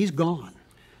doesn't care, he's gone.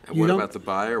 And what about the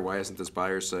buyer? Why isn't this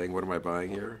buyer saying, what am I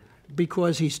buying here?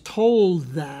 Because he's told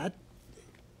that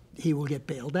he will get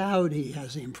bailed out. He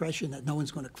has the impression that no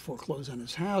one's going to foreclose on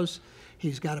his house.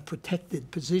 He's got a protected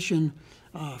position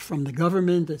from the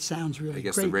government that sounds really great. I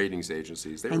guess the ratings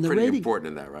agencies, they were pretty important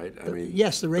in that, right? I mean,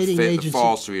 yes, the rating agency. The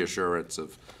false reassurance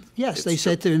of. Yes, they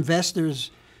said to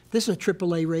investors, this is a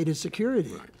AAA rated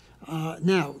security. Right.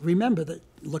 Now, remember that,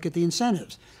 look at the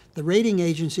incentives. The rating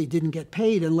agency didn't get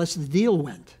paid unless the deal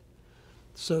went.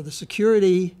 So the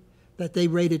security that they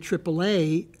rated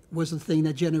AAA was the thing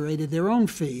that generated their own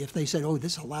fee. If they said, oh,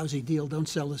 this is a lousy deal, don't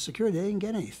sell the security, they didn't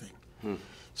get anything.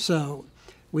 So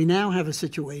we now have a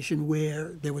situation where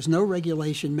there was no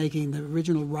regulation making the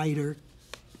original writer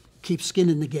keep skin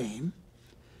in the game,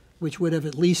 which would have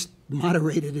at least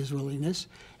moderated his willingness.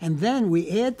 And then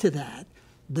we add to that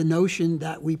the notion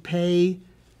that we pay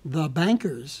the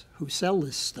bankers who sell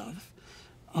this stuff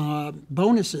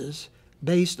bonuses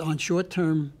based on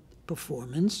short-term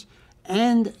performance,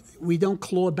 and we don't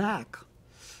claw back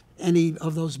any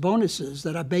of those bonuses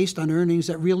that are based on earnings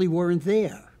that really weren't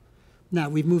there. Now,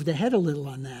 we've moved ahead a little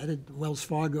on that. At Wells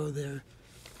Fargo, they're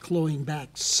clawing back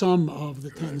some of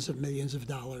the tens of millions of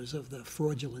dollars of the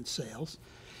fraudulent sales.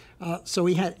 So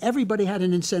everybody had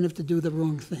an incentive to do the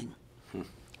wrong thing.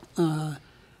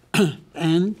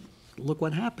 And look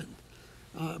what happened.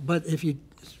 But if you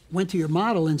went to your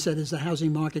model and said, is the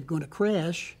housing market going to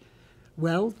crash?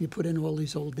 Well, you put in all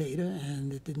these old data,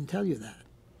 and it didn't tell you that.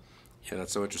 Yeah,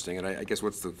 that's so interesting. And I guess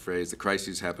what's the phrase? The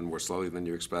crises happen more slowly than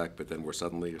you expect, but then more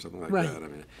suddenly, or something like that. I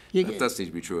mean, that does seem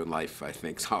to be true in life, I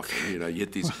think, often. You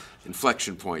hit these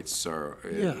inflection points.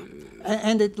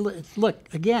 And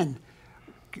look, again,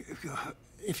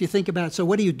 if you think about it, so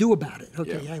what do you do about it?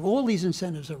 Okay, all these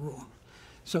incentives are wrong.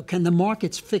 So can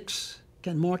market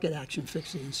action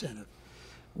fix the incentive?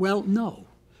 Well, no.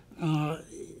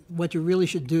 What you really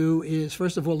should do is,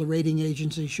 first of all, the rating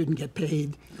agency shouldn't get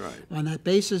paid on that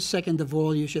basis. Second of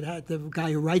all, you should have the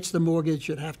guy who writes the mortgage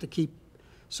should have to keep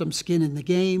some skin in the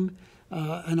game,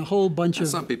 and a whole bunch of.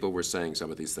 Some people were saying some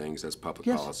of these things as public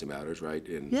policy matters, right?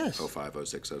 In 05,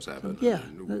 06, 07. Yeah,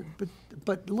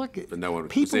 but look, no one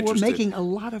people were making a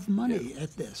lot of money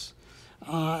at this.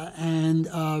 And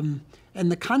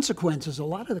the consequences, a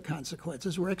lot of the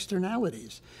consequences were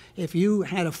externalities. If you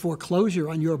had a foreclosure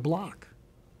on your block,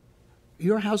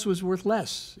 your house was worth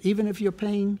less, even if you're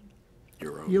paying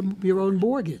your own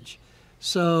mortgage.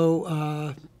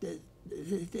 So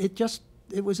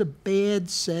it was a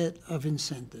bad set of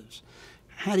incentives.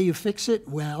 How do you fix it?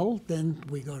 Well, then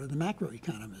we go to the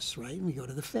macroeconomists, right? And we go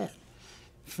to the Fed.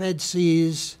 Fed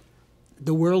sees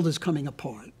the world is coming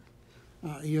apart.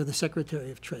 You're the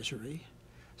Secretary of Treasury.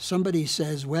 Somebody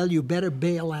says, well, you better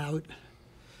bail out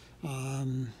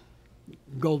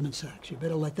Goldman Sachs. You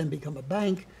better let them become a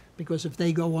bank, because if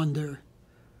they go under, you're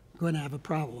going to have a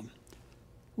problem.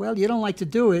 Well, you don't like to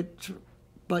do it,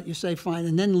 but you say, fine.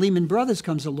 And then Lehman Brothers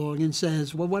comes along and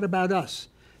says, well, what about us?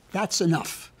 That's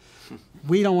enough.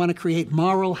 We don't want to create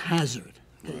moral hazard.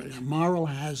 Okay? Now, moral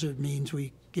hazard means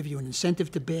we give you an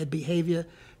incentive to bad behavior.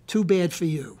 Too bad for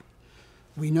you.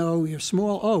 We know you're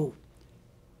small,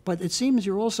 but it seems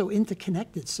you're also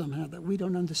interconnected somehow that we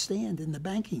don't understand in the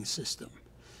banking system.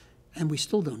 And we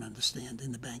still don't understand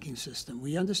in the banking system.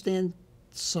 We understand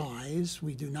size.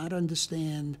 We do not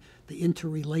understand the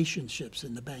interrelationships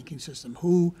in the banking system.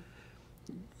 Who,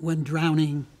 when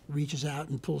drowning, reaches out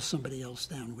and pulls somebody else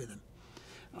down with him.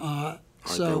 Aren't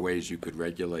there ways you could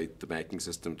regulate the banking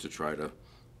system to try to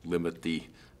limit the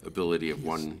ability of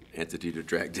one entity to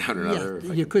drag down another?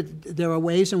 Yeah, you could. There are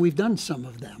ways, and we've done some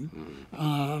of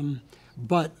them.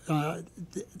 But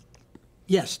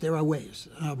yes, there are ways.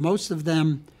 Most of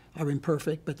them are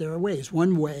imperfect, but there are ways.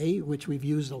 One way, which we've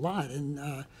used a lot,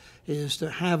 is to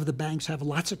have the banks have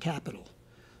lots of capital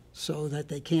so that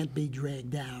they can't be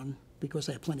dragged down because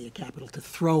they have plenty of capital to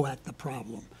throw at the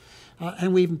problem.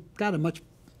 And we've got a much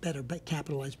better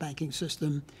capitalized banking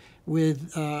system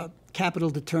with capital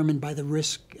determined by the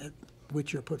risk at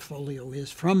which your portfolio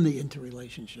is from the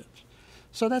interrelationships.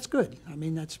 So that's good. I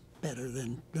mean, that's better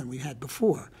than we had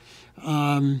before.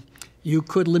 You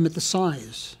could limit the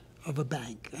size of a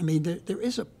bank. I mean, there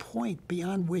is a point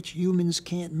beyond which humans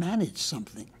can't manage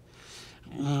something.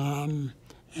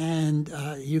 And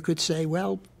you could say,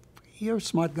 well, you're a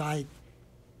smart guy,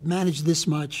 manage this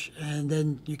much, and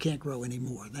then you can't grow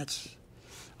anymore. That's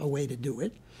a way to do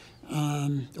it.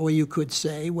 Or you could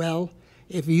say, well,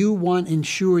 if you want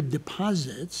insured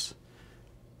deposits,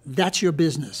 that's your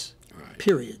business, Right.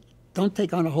 period. Don't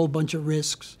take on a whole bunch of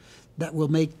risks that will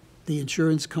make the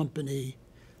insurance company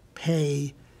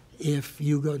pay if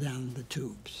you go down the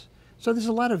tubes. So there's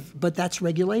a lot of, but that's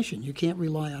regulation. You can't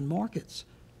rely on markets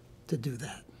to do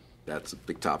that. That's a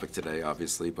big topic today,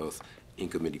 obviously, both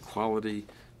income inequality,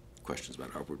 questions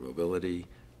about upward mobility.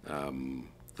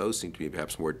 Those seem to be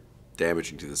perhaps more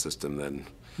damaging to the system than,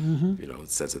 it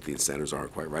says that the incentives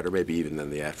aren't quite right, or maybe even than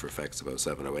the after effects of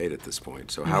 07, 08 at this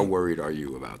point. So how worried are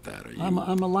you about that? Are you, I'm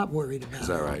a lot worried about it. is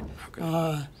that right?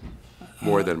 Okay.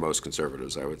 More than most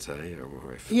conservatives, I would say.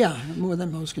 Yeah, more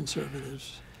than most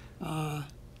conservatives.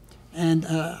 And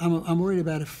I'm worried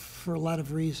about it for a lot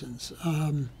of reasons.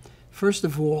 First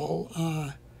of all,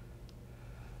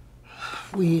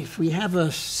 we have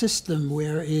a system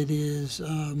where it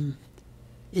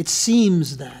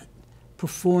seems that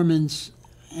performance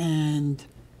and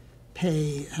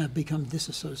pay have become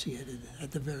disassociated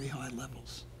at the very high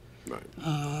levels. Right.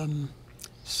 And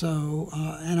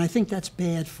I think that's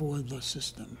bad for the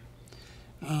system.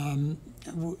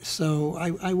 So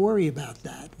I worry about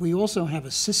that. We also have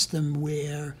a system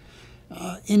where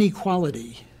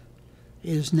inequality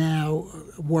is now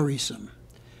worrisome.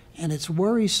 And it's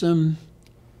worrisome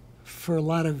for a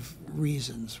lot of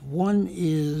reasons. One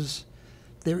is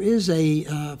there is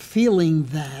a feeling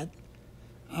that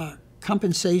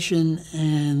compensation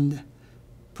and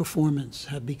performance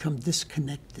have become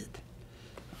disconnected.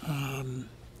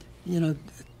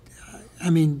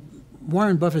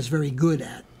 Warren Buffett's very good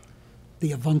at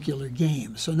the avuncular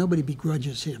game, so nobody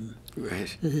begrudges him.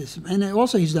 Right. And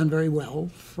also he's done very well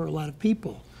for a lot of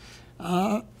people.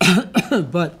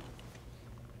 But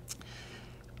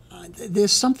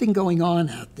there's something going on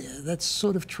out there that's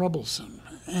sort of troublesome.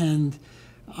 And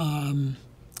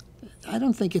I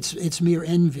don't think it's mere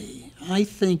envy. I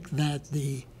think that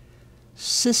the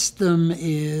system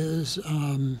is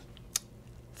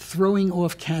throwing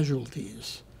off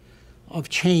casualties of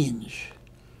change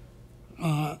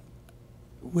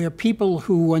where people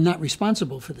who are not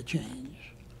responsible for the change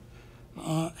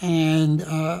and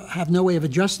have no way of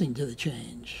adjusting to the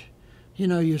change.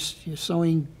 You're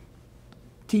sewing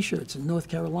T-shirts in North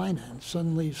Carolina, and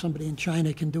suddenly somebody in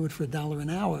China can do it for $1 an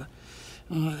hour.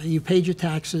 You paid your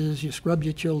taxes, you scrubbed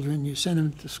your children, you sent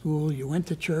them to school, you went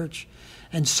to church,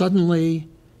 and suddenly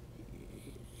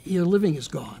your living is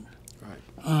gone. Right.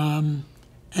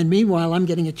 And meanwhile, I'm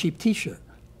getting a cheap T-shirt.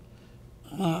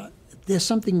 There's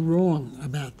something wrong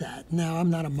about that. Now, I'm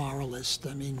not a moralist.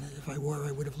 I mean, if I were,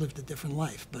 I would have lived a different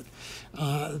life. But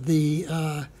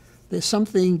there's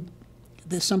something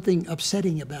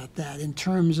upsetting about that in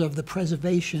terms of the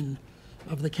preservation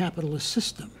of the capitalist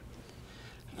system.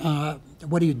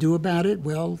 What do you do about it?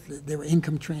 Well, there are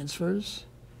income transfers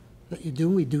that you do.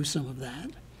 We do some of that.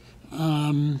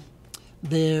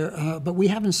 But we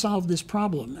haven't solved this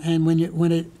problem. And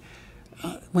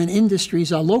when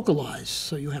industries are localized,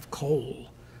 so you have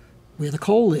coal, where the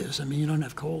coal is. I mean, you don't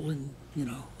have coal in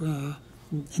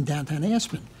downtown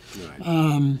Aspen.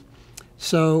 Right.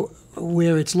 So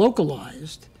where it's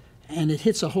localized and it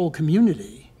hits a whole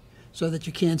community, so that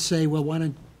you can't say, well, why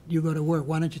don't you go to work?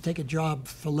 Why don't you take a job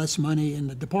for less money in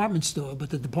the department store? But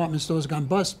the department store's gone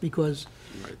bust because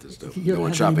There's you no don't one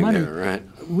have shopping any money. there, right?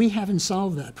 We haven't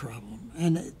solved that problem,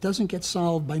 and it doesn't get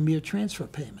solved by mere transfer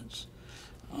payments,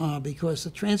 because the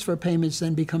transfer payments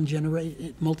then become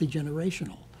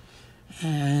multi-generational.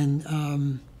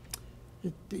 And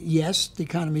yes, the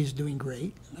economy is doing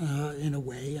great in a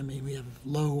way. I mean, we have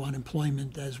low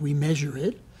unemployment as we measure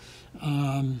it.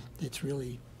 It's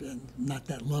really not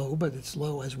that low, but it's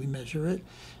low as we measure it.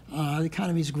 The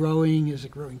economy is growing. Is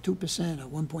it growing 2% or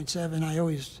 1.7? I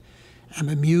always am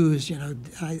amused.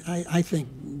 I think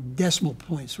decimal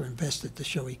points were invented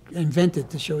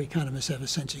to show economists have a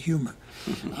sense of humor.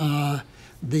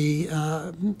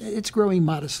 It's growing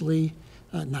modestly,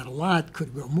 not a lot.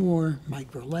 Could grow more,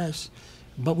 might grow less,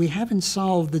 but we haven't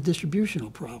solved the distributional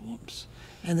problems,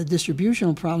 and the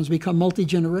distributional problems become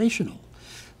multi-generational.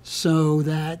 So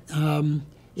that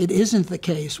it isn't the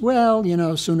case, well,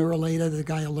 sooner or later the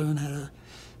guy will learn how to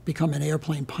become an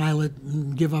airplane pilot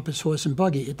and give up his horse and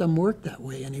buggy. It doesn't work that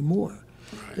way anymore,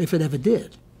 Right. if it ever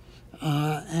did.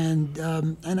 And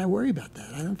I worry about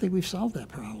that. I don't think we've solved that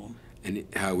problem. And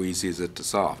how easy is it to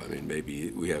solve? I mean,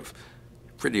 maybe we have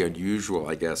pretty unusual,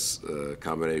 I guess,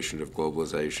 combination of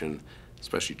globalization,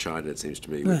 especially China, it seems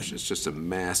to me, Right. which is just a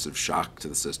massive shock to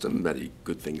the system. Many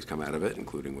good things come out of it,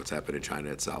 including what's happened in China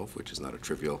itself, which is not a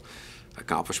trivial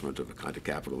accomplishment of a kind of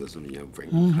capitalism,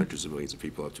 bringing hundreds of millions of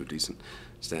people up to a decent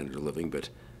standard of living. But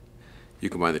you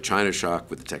combine the China shock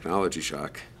with the technology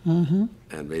shock, and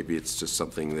maybe it's just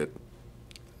something that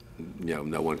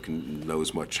no one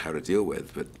knows much how to deal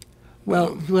with. But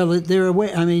well, there are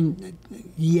ways. I mean,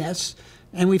 yes,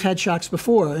 and we've had shocks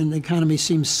before, and the economy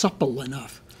seems supple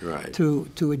enough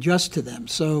to adjust to them.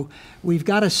 So we've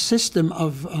got a system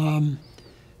of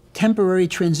temporary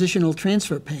transitional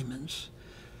transfer payments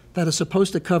that are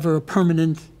supposed to cover a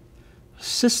permanent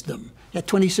system. At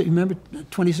 26, remember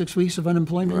 26 weeks of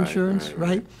unemployment insurance,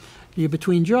 right? You're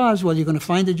between jobs. Well, you're going to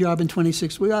find a job in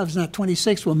 26 weeks. Well, if it's not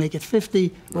 26, we'll make it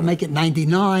 50. We'll make it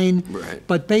 99. Right.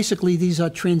 But basically, these are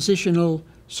transitional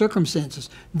circumstances.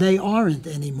 They aren't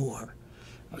anymore.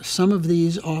 Some of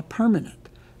these are permanent.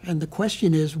 And the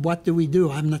question is, what do we do?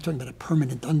 I'm not talking about a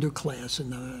permanent underclass in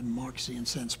the Marxian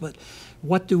sense, but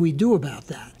what do we do about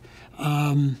that?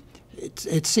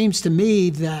 It seems to me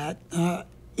that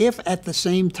if at the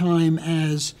same time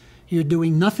as you're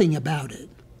doing nothing about it,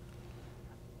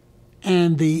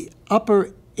 and the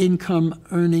upper income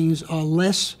earnings are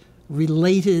less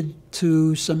related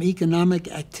to some economic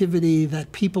activity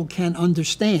that people can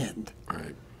understand,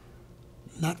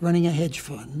 not running a hedge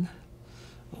fund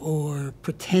or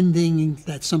pretending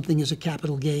that something is a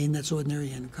capital gain that's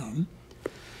ordinary income,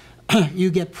 you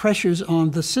get pressures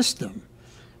on the system.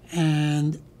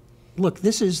 And look,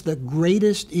 this is the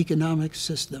greatest economic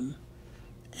system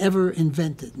ever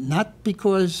invented, not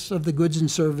because of the goods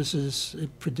and services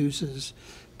it produces,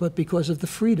 but because of the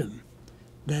freedom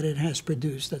that it has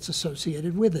produced that's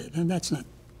associated with it. And that's not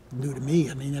new to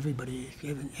me. I mean, anybody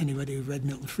who read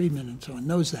Milton Friedman and so on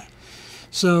knows that.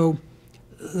 So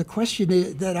the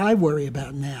question that I worry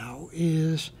about now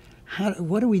is,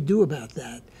 what do we do about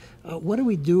that? What do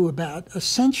we do about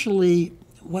essentially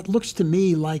what looks to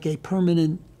me like a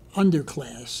permanent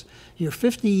underclass? You're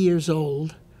 50 years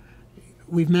old.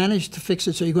 We've managed to fix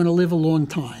it so you're going to live a long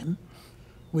time,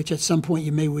 which at some point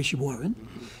you may wish you weren't.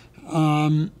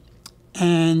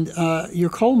 And your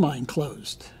coal mine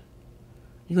closed.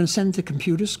 You're going to send it to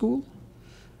computer school?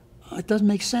 It doesn't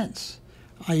make sense.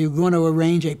 Are you going to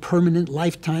arrange a permanent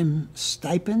lifetime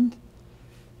stipend?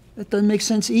 That doesn't make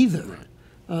sense either.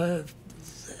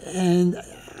 And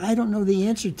I don't know the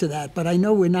answer to that, but I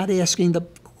know we're not asking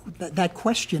that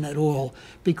question at all,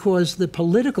 because the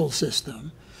political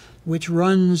system, which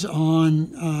runs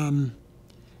on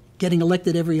getting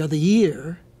elected every other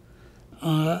year,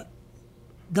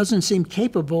 doesn't seem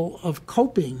capable of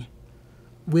coping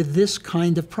with this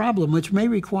kind of problem, which may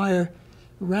require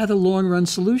rather long-run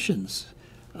solutions.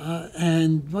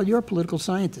 And, well, you're a political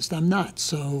scientist. I'm not.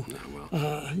 So,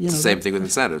 same thing with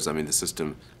incentives. I mean, the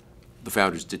system, the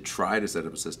founders did try to set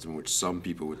up a system in which some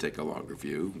people would take a longer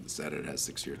view. The Senate has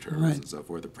 6-year terms and so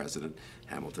forth. The president,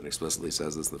 Hamilton explicitly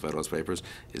says this in the Federalist Papers,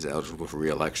 is eligible for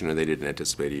re-election, and they didn't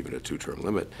anticipate even a 2-term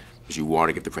limit. Because you want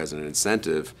to give the president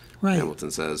incentive,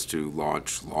 Hamilton says, to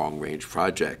launch long-range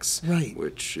projects,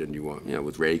 which, and you want,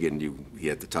 with Reagan, he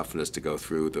had the toughness to go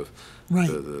through the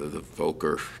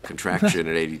Volcker contraction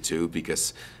in '82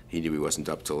 because he knew he wasn't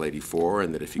up till '84,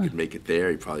 and that if he could make it there,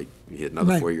 he had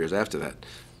another 4 years after that.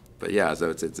 But yeah, so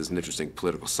it's an interesting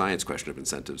political science question of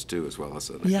incentives too, as well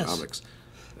as an economics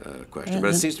question.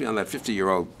 But it seems to me on that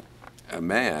 50-year-old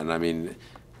man, I mean,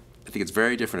 I think it's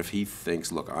very different if he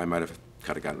thinks, look, I might have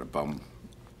kind of gotten a bum,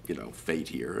 fate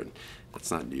here, and that's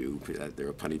not new. There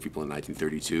were plenty of people in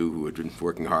 1932 who had been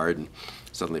working hard and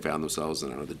suddenly found themselves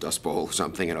in the Dust Bowl or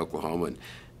something in Oklahoma and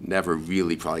never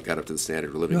really probably got up to the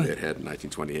standard of living they had in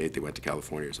 1928. They went to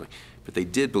California or something. But they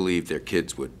did believe their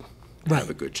kids would have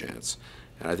a good chance.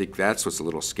 And I think that's what's a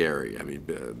little scary. I mean,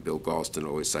 Bill Galston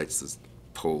always cites this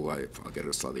poll, I'll get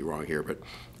it slightly wrong here, but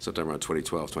sometime around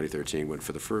 2012, 2013, when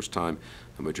for the first time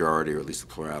a majority, or at least the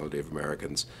plurality of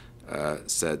Americans,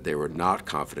 said they were not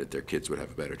confident their kids would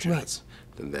have a better chance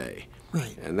than they.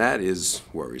 And that is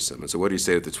worrisome. And so what do you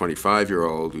say to the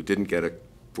 25-year-old who didn't get a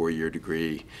 4-year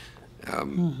degree,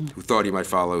 who thought he might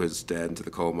follow his dad into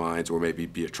the coal mines or maybe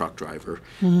be a truck driver?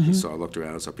 He looked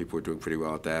around and saw people were doing pretty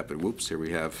well at that, but whoops, here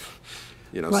we have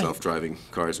self-driving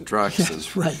cars and trucks.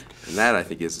 And that, I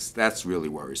think, that's really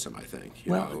worrisome, I think.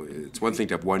 It's one thing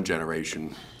to have one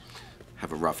generation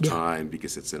have a rough time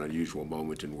because it's an unusual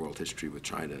moment in world history with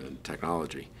China and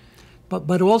technology.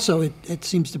 But also it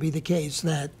seems to be the case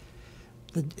that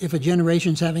if a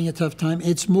generation's having a tough time,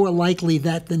 it's more likely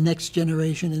that the next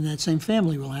generation in that same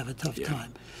family will have a tough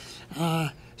time.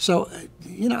 So,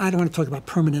 I don't want to talk about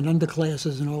permanent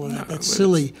underclasses and all of that. That's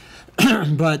silly.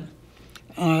 But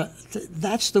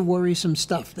that's the worrisome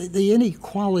stuff. The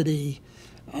inequality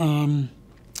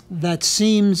that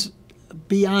seems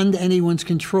beyond anyone's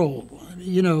control.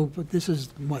 But this is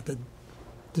the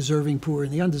deserving poor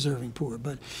and the undeserving poor.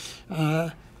 But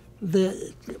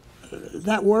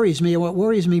that worries me. And what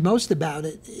worries me most about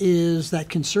it is that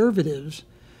conservatives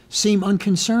seem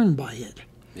unconcerned by it.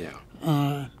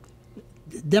 Yeah.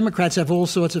 Democrats have all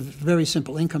sorts of very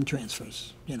simple income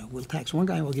transfers. We'll tax one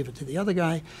guy and we'll give it to the other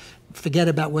guy. Forget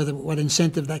about what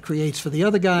incentive that creates for the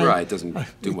other guy. Right. It doesn't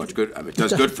do much good. I mean, it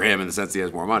does good for him in the sense he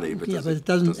has more money. But but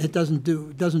it doesn't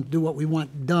do what we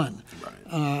want done.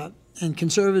 Right. And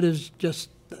conservatives just,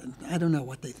 I don't know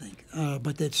what they think,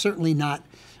 but they're certainly not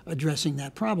addressing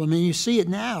that problem. And you see it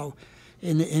now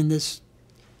in this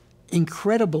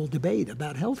incredible debate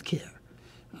about health care.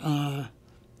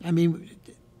 I mean,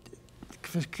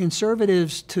 for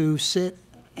conservatives to sit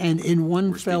and in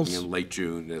one fell swoop. In late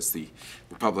June, as the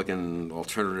Republican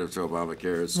alternative to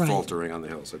Obamacare is faltering on the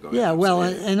hill. So go ahead. Yeah, well,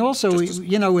 and also,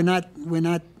 we're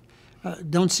not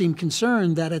don't seem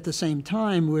concerned that at the same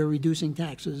time we're reducing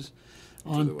taxes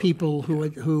on people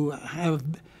who have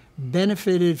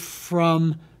benefited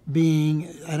from being.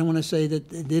 I don't want to say that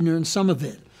they didn't earn some of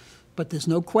it, but there's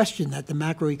no question that the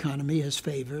macroeconomy has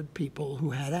favored people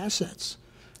who had assets.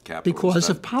 Because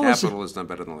of policy. Capital is done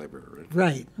better than labor.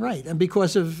 Right, right. And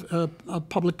because of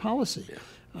public policy,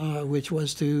 which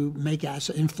was to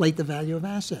inflate the value of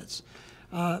assets.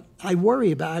 I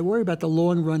worry about the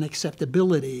long-run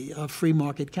acceptability of free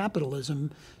market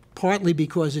capitalism, partly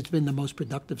because it's been the most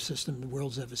productive system the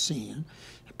world's ever seen,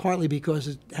 partly because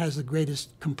it has the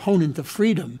greatest component of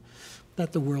freedom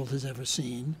that the world has ever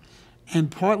seen,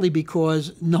 and partly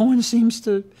because no one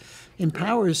in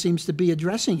power seems to be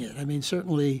addressing it. I mean,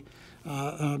 certainly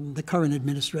the current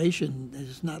administration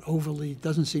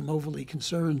doesn't seem overly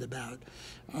concerned about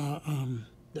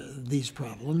these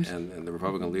problems. And the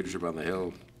Republican leadership on the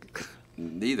Hill,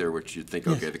 neither, which you'd think,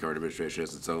 okay, the current administration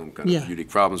has its own kind of unique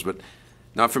problems, but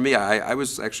not for me. I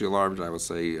was actually alarmed. I will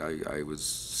say I was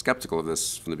skeptical of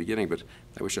this from the beginning, but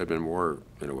I wish I'd been more,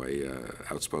 in a way,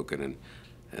 outspoken and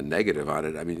negative on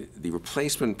it. I mean, the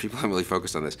replacement, people haven't really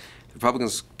focused on this. The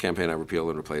Republicans' campaign on repeal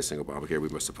and replacing Obamacare, we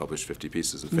must have published 50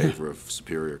 pieces in favor of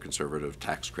superior conservative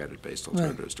tax credit-based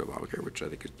alternatives to Obamacare, which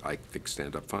I think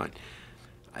stand up fine.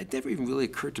 It never even really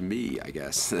occurred to me, I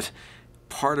guess, that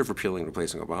part of repealing and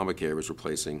replacing Obamacare was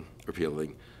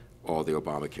repealing all the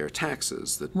Obamacare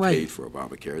taxes that paid for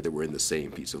Obamacare that were in the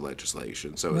same piece of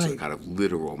legislation. So it's a kind of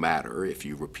literal matter. If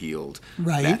you repealed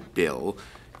that bill,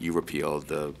 you repealed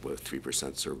the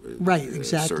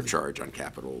 3% surcharge on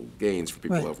capital gains for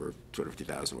people over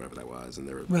 $250,000, whatever that was, and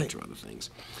there were a bunch of other things.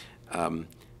 I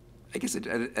guess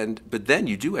but then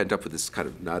you do end up with this kind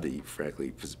of nutty,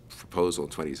 frankly, proposal in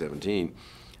 2017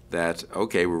 that,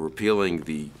 okay, we're repealing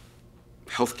the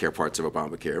healthcare parts of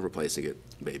Obamacare, replacing it,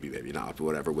 maybe not, but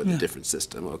whatever, with a different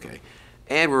system, okay.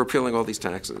 And we're repealing all these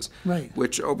taxes,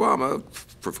 which Obama,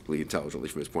 perfectly intelligently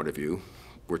from his point of view,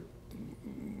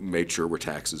 made sure were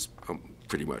taxes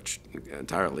pretty much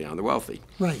entirely on the wealthy.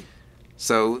 Right.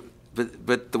 So,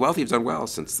 but the wealthy have done well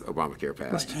since Obamacare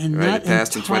passed. And not it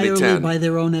passed in entirely 2010. By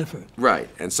their own effort. Right.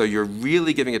 And so you're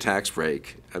really giving a tax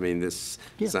break. I mean, it's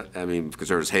not, I mean,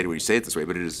 conservatives hate it when you say it this way,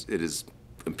 but it is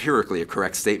empirically a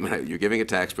correct statement. You're giving a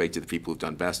tax break to the people who've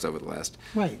done best over the last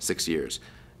 6 years.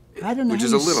 I don't know which how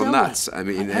is you a little sell nuts. it. I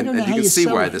mean, I don't and know you how can see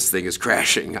sell why it. this thing is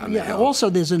crashing on the Hill. Also,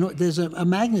 there's a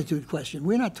magnitude question.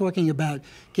 We're not talking about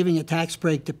giving a tax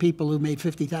break to people who made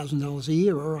 $50,000 a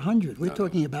year or $100,000. We're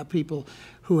talking about people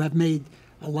who have made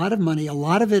a lot of money, a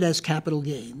lot of it as capital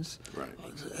gains. Right.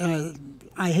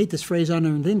 I hate this phrase,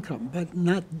 unearned income, but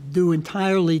not due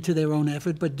entirely to their own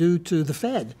effort, but due to the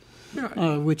Fed,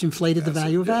 which inflated the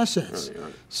value of assets.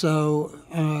 Right.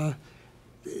 So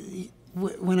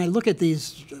when I look at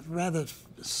these rather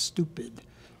stupid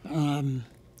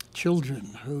children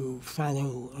who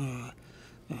follow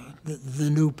the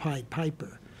new Pied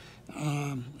Piper,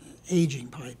 aging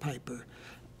Pied Piper,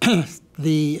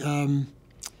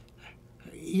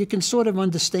 you can sort of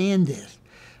understand it.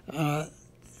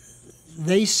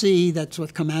 They see that's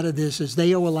what come out of this is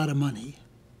they owe a lot of money.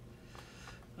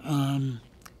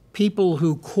 People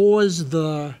who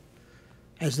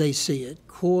as they see it,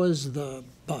 cause the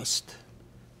bust,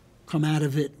 come out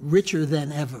of it richer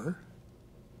than ever.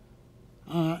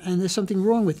 And there's something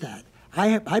wrong with that.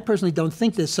 I personally don't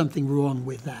think there's something wrong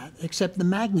with that, except the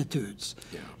magnitudes.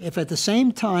 Yeah. If at the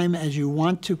same time as you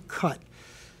want to cut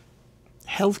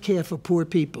health care for poor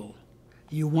people,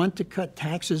 you want to cut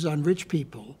taxes on rich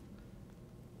people,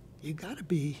 you got to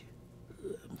be...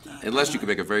 Unless you can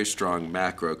make a very strong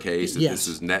macro case that this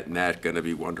is net going to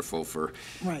be wonderful for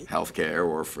health care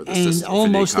or for the system, and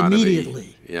almost for the economy.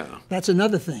 Immediately. Yeah. That's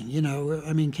another thing.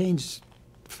 I mean, Keynes'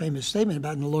 famous statement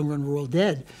about in the long run we're all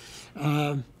dead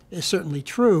is certainly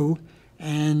true.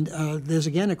 And there's,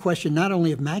 again, a question not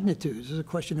only of magnitudes, there's a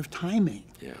question of timing.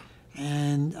 Yeah.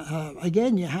 And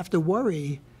again, you have to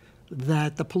worry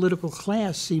that the political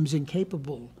class seems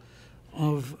incapable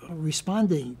of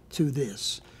responding to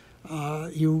this.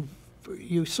 You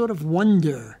sort of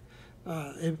wonder.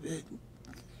 I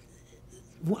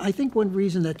think one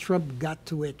reason that Trump got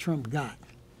to where Trump got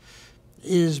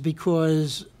is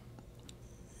because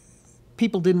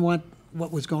people didn't want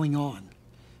what was going on.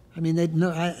 I mean,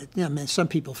 some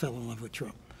people fell in love with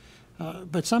Trump.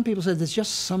 But some people said there's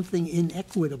just something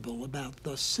inequitable about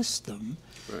the system.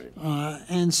 Right.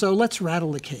 And so let's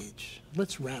rattle the cage.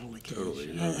 Let's rattle the cage.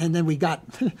 Totally, yeah. And then we got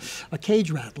a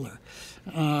cage rattler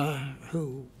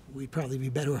who we'd probably be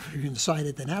better if we were inside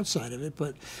it than outside of it.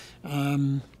 But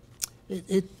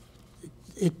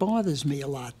it bothers me a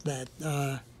lot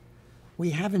that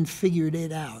we haven't figured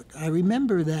it out. I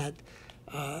remember that,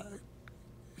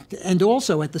 and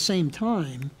also at the same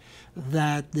time,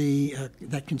 that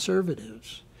that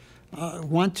conservatives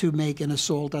want to make an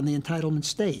assault on the entitlement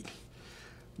state.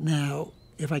 Now,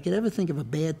 if I could ever think of a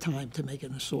bad time to make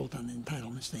an assault on the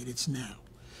entitlement state, it's now.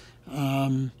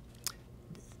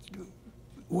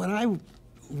 What I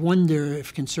wonder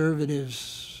if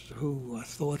conservatives who are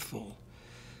thoughtful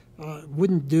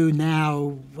wouldn't do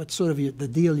now what sort of the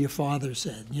deal your father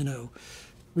said. You know,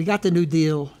 we got the New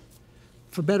Deal.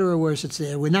 For better or worse, it's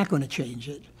there. We're not going to change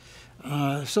it.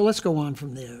 So let's go on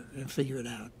from there and figure it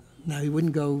out. Now, he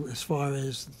wouldn't go as far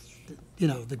as,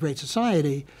 the Great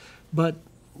Society, but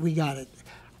we got it.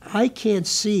 I can't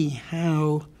see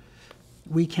how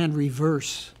we can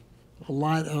reverse a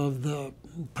lot of the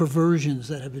perversions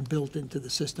that have been built into the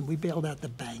system. We bailed out the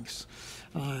banks.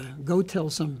 Go tell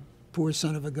some poor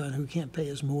son of a gun who can't pay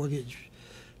his mortgage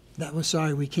that we're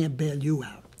sorry, we can't bail you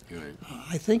out. Right.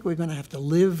 I think we're going to have to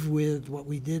live with what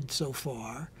we did so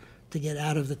far to get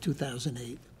out of the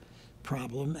 2008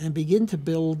 problem and begin to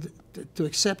build, to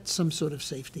accept some sort of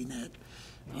safety net.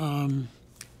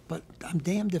 But I'm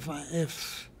damned if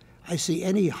I see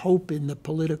any hope in the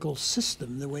political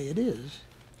system the way it is.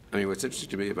 I mean, what's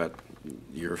interesting to me about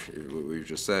what we've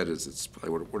just said is it's probably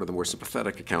one of the more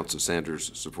sympathetic accounts of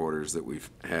Sanders supporters that we've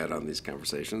had on these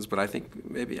conversations, but I think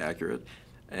maybe accurate.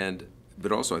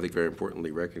 But also, I think very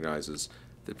importantly, recognizes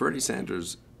that Bernie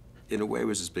Sanders, in a way,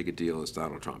 was as big a deal as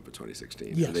Donald Trump in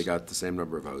 2016. Yes. And they got the same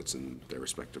number of votes in their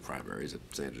respective primaries.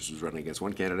 Sanders was running against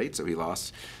one candidate, so he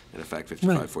lost. And in fact,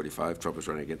 55-45. Trump was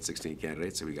running against 16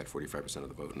 candidates, so he got 45% of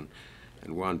the vote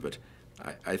and won. But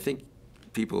I think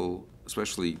people,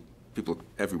 especially people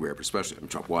everywhere, but especially,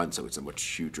 Trump won, so it's a much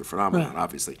huger phenomenon,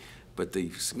 obviously. But the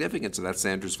significance of that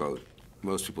Sanders vote,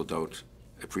 most people don't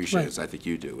appreciate as I think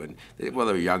you do. And they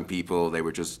were young people. They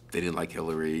didn't like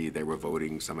Hillary. They were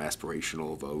voting some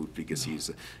aspirational vote because he's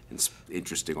an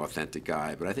interesting, authentic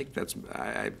guy. But I think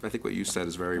I think what you said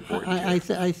is very important. I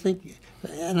think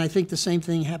the same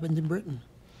thing happened in Britain,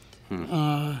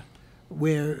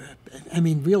 where, I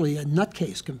mean, really a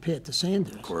nutcase compared to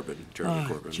Sanders.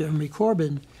 Jeremy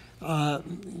Corbyn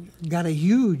got a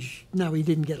huge. Now he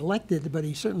didn't get elected, but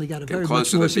he certainly got a very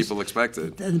closer much than people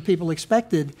expected. Than people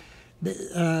expected.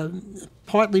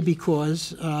 Partly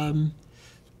because,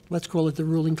 let's call it the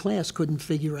ruling class, couldn't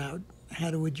figure out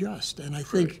how to adjust. And I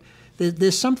think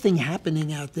there's something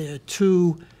happening out there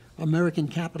to American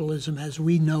capitalism as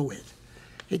we know it.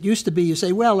 It used to be you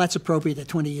say, well, that's appropriate at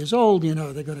 20 years old, they're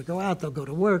going to go out, they'll go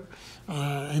to work,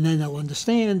 and then they'll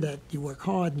understand that you work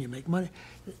hard and you make money.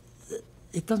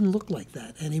 It doesn't look like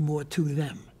that anymore to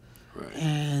them. Right.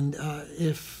 And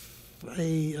if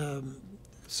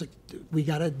we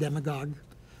got a demagogue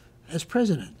as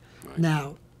president. Right.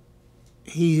 Now,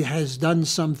 he has done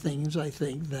some things, I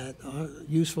think, that are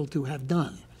useful to have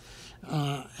done.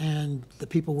 And the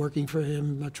people working for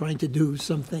him are trying to do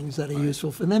some things that are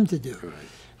useful for them to do.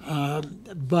 Right.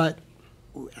 But,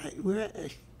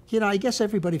 I guess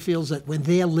everybody feels that when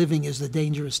they're living is the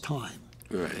dangerous time.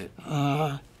 Right.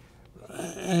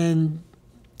 And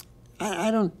I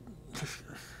don't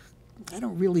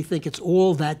really think it's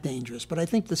all that dangerous, but I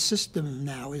think the system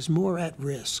now is more at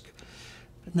risk.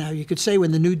 Now, you could say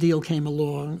when the New Deal came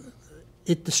along,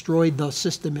 it destroyed the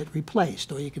system it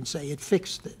replaced, or you can say it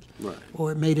fixed it,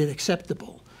 or it made it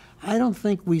acceptable. I don't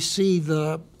think we see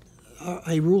a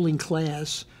ruling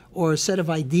class or a set of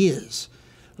ideas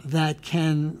that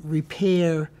can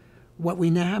repair what we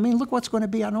now have. I mean, look what's going to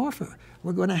be on offer.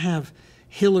 We're going to have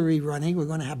Hillary running. We're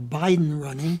going to have Biden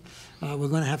running. We're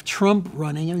going to have Trump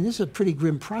running. I mean, this is a pretty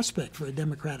grim prospect for a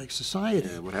democratic society.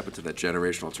 Yeah, what happened to that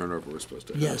generational turnover we're supposed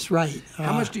to have? Yes, right.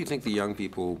 How much do you think the young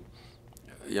people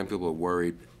are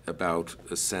worried about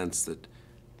a sense that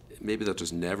maybe there'll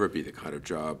just never be the kind of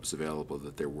jobs available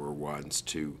that there were once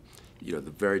to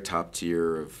the very top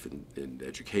tier of in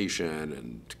education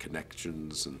and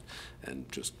connections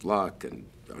and just luck and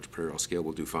entrepreneurial skill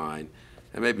will do fine.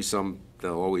 And maybe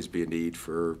there'll always be a need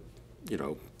for,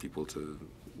 people to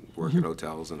work in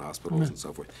hotels and hospitals and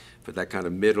so forth. But that kind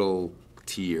of middle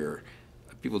tier,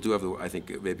 people do have, I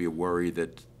think, maybe a worry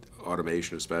that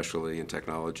automation, especially in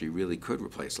technology, really could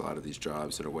replace a lot of these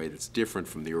jobs in a way that's different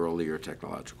from the earlier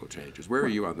technological changes. Where are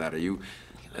you on that? Are you,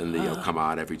 and come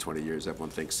on, every 20 years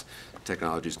everyone thinks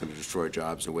technology is going to destroy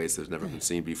jobs in ways that have never been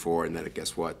seen before, and then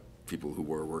guess what? People who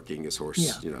were working as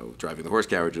driving the horse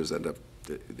carriages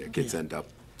their kids end up,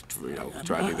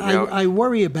 driving the rail. I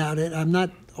worry about it. I'm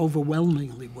not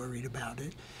overwhelmingly worried about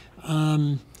it.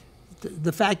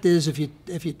 The fact is, if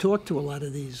you talk to a lot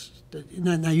of these,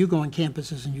 now you go on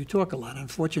campuses and you talk a lot.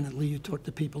 Unfortunately, you talk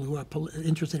to people who are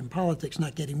interested in politics,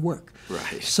 not getting work.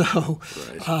 Right. So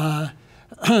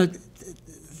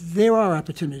there are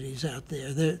opportunities out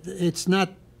there. It's not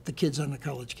the kids on the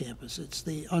college campus. It's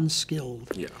the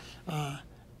unskilled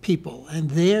people.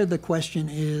 And there the question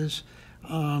is,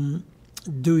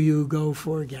 do you go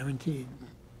for a guaranteed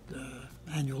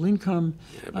annual income?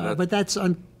 But that's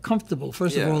uncomfortable.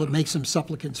 First of all, it makes them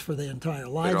supplicants for their entire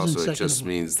lives. But also, it just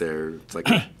means it's like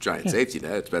a giant safety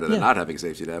net. It's better than not having a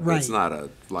safety net, but it's not a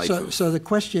life. So the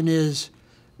question is,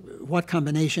 what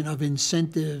combination of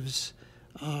incentives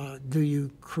do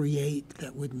you create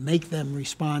that would make them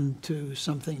respond to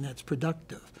something that's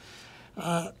productive?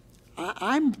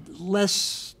 I'm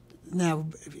less now.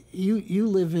 You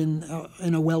live in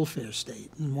a welfare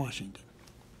state in Washington.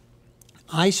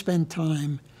 I spend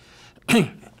time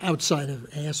outside of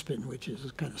Aspen, which is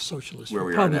a kind of socialist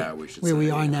republic. Where we are now, we should say. Where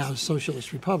we are now,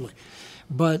 socialist republic.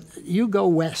 But you go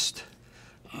west,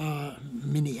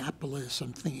 Minneapolis,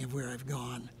 I'm thinking of where I've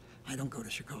gone. I don't go to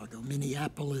Chicago.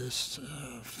 Minneapolis,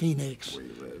 Phoenix,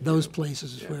 those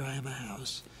places is where I have a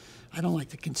house. I don't like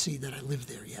to concede that I live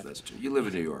there yet. That's true. You live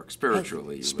in New York.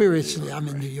 Spiritually, I'm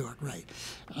in New York, right.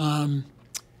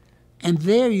 And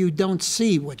there you don't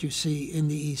see what you see in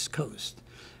the East Coast.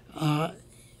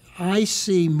 I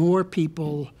see more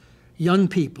people, young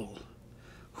people,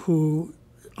 who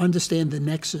understand the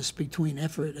nexus between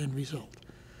effort and result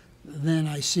than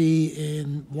I see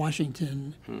in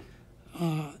Washington.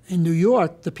 In New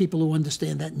York, the people who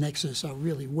understand that nexus are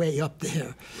really way up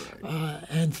there. Right.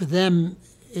 And for them,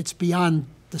 it's beyond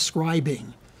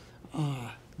describing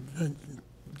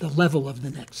the level of the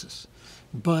nexus.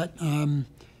 But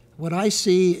what I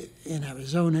see in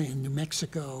Arizona, in New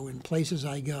Mexico, in places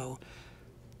I go,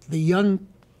 the young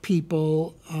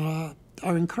people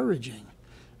are encouraging.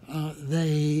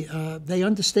 They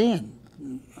understand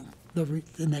the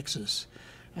nexus.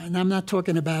 And I'm not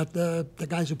talking about the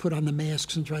guys who put on the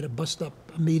masks and try to bust up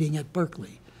a meeting at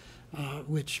Berkeley,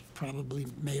 which probably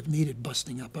may have needed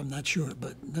busting up, I'm not sure.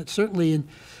 But certainly in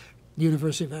the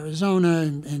University of Arizona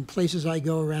and places I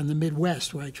go around the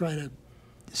Midwest where I try to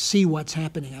see what's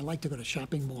happening. I like to go to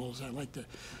shopping malls. I like to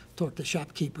talk to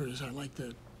shopkeepers. I like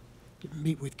to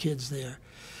meet with kids there.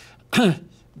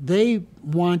 They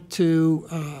want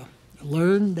to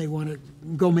learn. They want to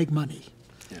go make money.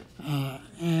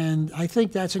 And I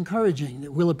think that's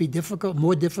encouraging. Will it be difficult,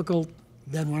 more difficult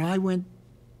than when I went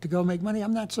to go make money?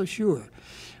 I'm not so sure.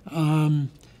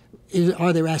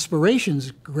 Are their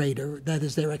aspirations greater? That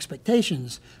is, their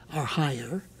expectations are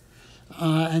higher,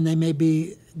 and they may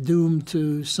be doomed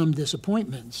to some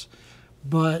disappointments.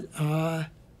 But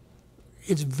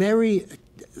it's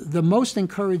the most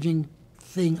encouraging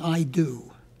thing I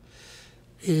do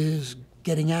is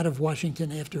getting out of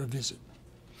Washington after a visit.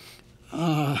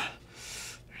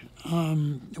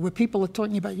 Where people are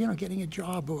talking about, getting a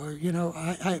job, or,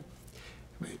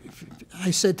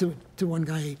 I said to one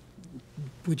guy,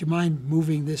 would you mind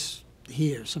moving this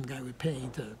here? Some guy was paying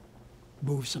to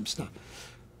move some stuff.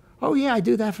 Oh, yeah, I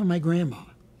do that for my grandma.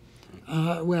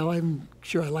 Well, I'm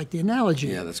sure I like the analogy.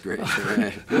 Yeah, that's great.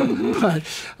 But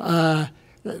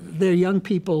they're young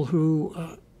people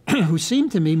who seem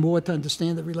to me more to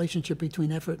understand the relationship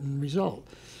between effort and result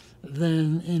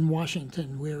than in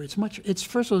Washington, where it's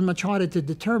first of all much harder to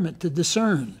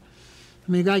discern.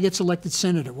 I mean, a guy gets elected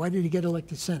senator. Why did he get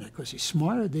elected senator? Because he's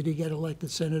smart, or did he get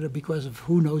elected senator because of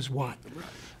who knows what?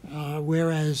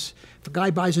 Whereas if a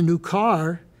guy buys a new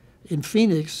car in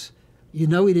Phoenix, he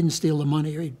didn't steal the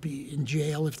money, or he'd be in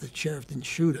jail if the sheriff didn't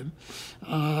shoot him.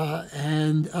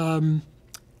 And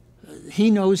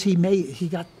he knows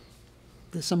there's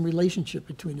some relationship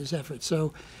between his efforts.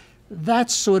 So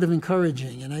that's sort of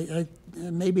encouraging, and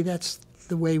maybe that's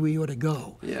the way we ought to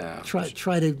go. Yeah. Try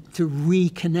to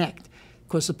reconnect.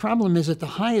 Because the problem is at the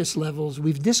highest levels,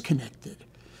 we've disconnected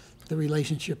the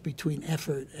relationship between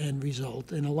effort and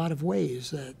result in a lot of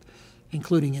ways that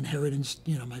including inheritance.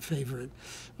 My favorite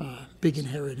big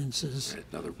inheritances.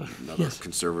 Another yes.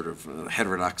 conservative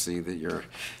heterodoxy that you're.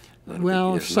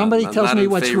 Well, if somebody tells me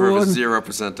what's wrong, wrong,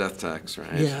 0% death tax,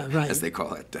 right? Yeah, right. As they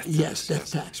call it, death tax. Yes,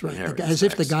 death tax, right? Inheritance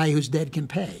If the tax. guy who's dead can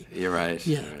pay. You're right.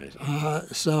 Yeah. Right.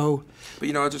 So.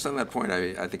 But just on that point,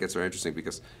 I think it's very interesting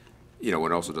because,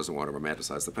 one also doesn't want to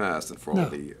romanticize the past, and for all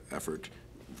the effort,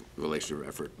 relationship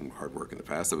effort, and hard work in the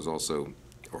past, there was also.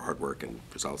 Or hard work and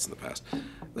results in the past.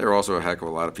 There were also a heck of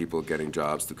a lot of people getting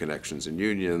jobs through connections and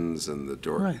unions and the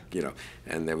door, right.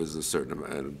 And there was a certain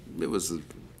amount. It was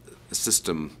a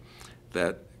system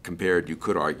that compared, you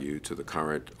could argue, to the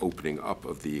current opening up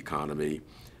of the economy,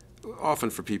 often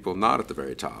for people not at the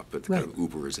very top, but the right. kind of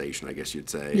Uberization, I guess you'd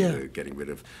say, getting rid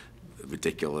of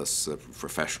ridiculous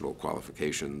professional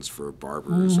qualifications for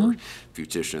barbers or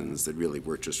beauticians that really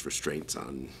were just restraints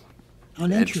on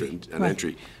entry.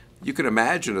 Entry. You could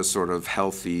imagine a sort of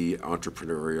healthy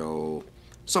entrepreneurial,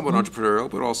 somewhat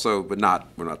entrepreneurial, but not.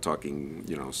 We're not talking,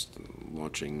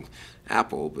 launching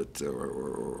Apple, but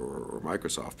or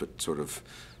Microsoft, but sort of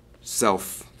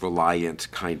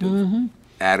self-reliant kind of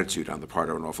attitude on the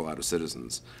part of an awful lot of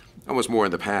citizens. Almost more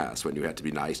in the past, when you had to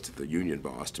be nice to the union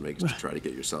boss to try to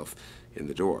get yourself in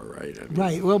the door, right?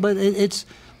 Right. Well, but it's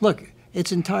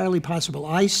entirely possible.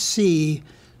 I see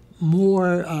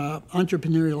more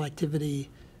entrepreneurial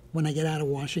activity when I get out of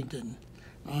Washington,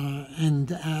 and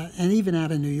even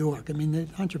out of New York. I mean, the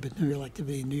entrepreneurial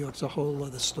activity in New York's a whole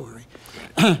other story.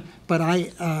 But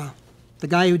the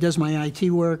guy who does my IT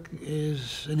work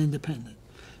is an independent.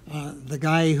 The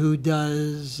guy who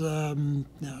does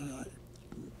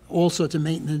all sorts of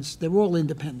maintenance, they're all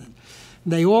independent.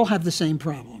 They all have the same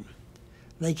problem.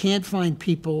 They can't find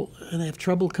people, and they have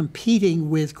trouble competing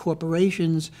with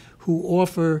corporations who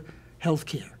offer health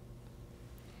care.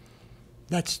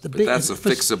 That's the big. That's a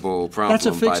fixable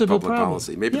problem by public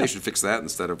policy. Maybe they should fix that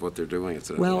instead of what they're doing.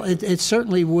 Well, it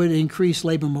certainly would increase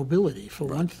labor mobility for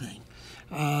one thing,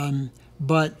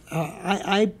 but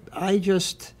I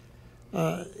just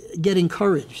get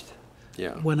encouraged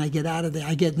when I get out of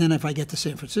there. Then if I get to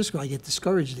San Francisco, I get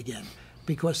discouraged again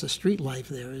because the street life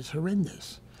there is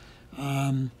horrendous.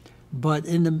 But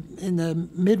in the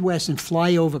Midwest and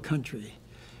flyover country,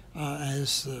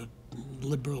 as the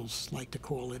liberals like to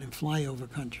call it, in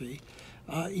flyover country,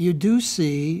 you do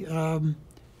see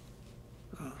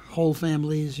whole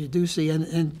families. You do see,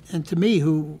 and to me,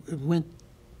 who went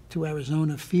to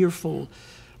Arizona fearful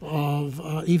of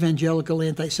evangelical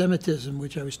anti-Semitism,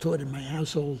 which I was taught in my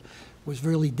household was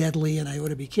really deadly and I ought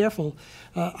to be careful,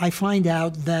 I find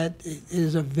out that it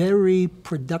is a very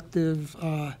productive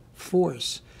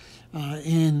force.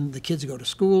 And the kids go to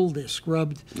school, they're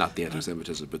scrubbed. Not the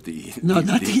anti-Semitism, but the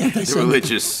anti-Semitism. The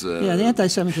religious. The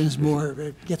anti-Semitism is more,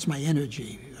 it gets my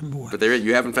energy more. But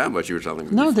you haven't found much, you were telling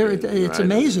me. No, it's right?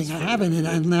 Amazing. I haven't, and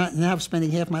I'm now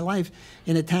spending half my life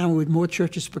in a town with more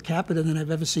churches per capita than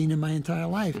I've ever seen in my entire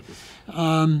life.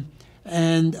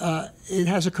 And it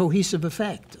has a cohesive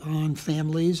effect on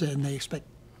families, and they expect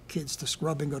kids to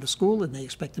scrub and go to school, and they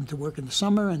expect them to work in the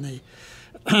summer, and they,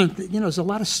 there's a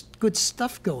lot of good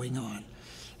stuff going on.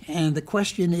 And the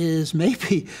question is,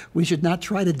 maybe we should not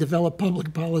try to develop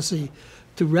public policy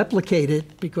to replicate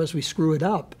it because we screw it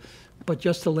up, but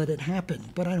just to let it happen.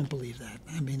 But I don't believe that.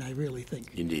 I mean, I really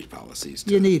think you need policies.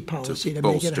 You need policy to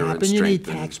make it happen. You need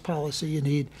tax policy. You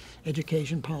need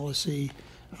education policy,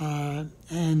 and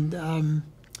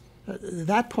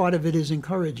that part of it is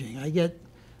encouraging.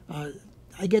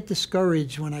 I get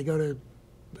discouraged when I go to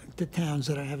towns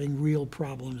that are having real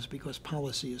problems because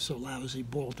policy is so lousy.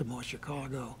 Baltimore,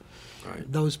 Chicago,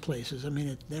 those places. I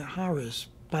mean, they're horrors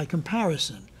by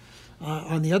comparison.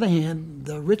 On the other hand,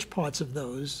 the rich parts of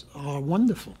those are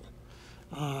wonderful.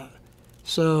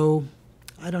 So,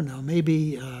 I don't know,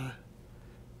 maybe,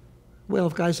 well,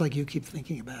 if guys like you keep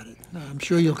thinking about it, I'm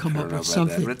sure you'll come up with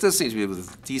something. That, but it does seem to be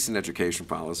with decent education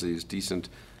policies, decent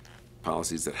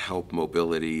policies that help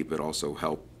mobility, but also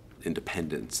help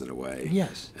independence in a way.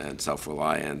 Yes. And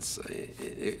self-reliance.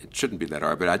 It shouldn't be that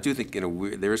hard, but I do think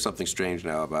there is something strange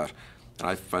now about, and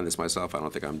I find this myself, I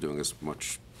don't think I'm doing as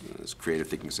much as creative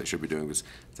thinking as I should be doing, because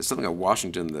there's something at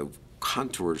Washington, the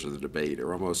contours of the debate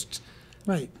are almost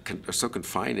are so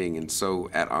confining and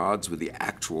so at odds with the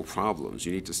actual problems.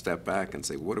 You need to step back and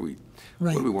say, what do we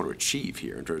want to achieve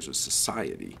here in terms of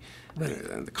society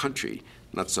and the country,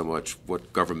 not so much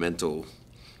what governmental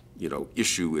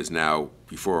issue is now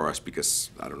before us because,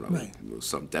 I don't know,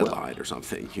 some deadline or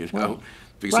something,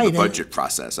 because of the budget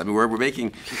process. I mean, we're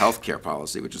making health care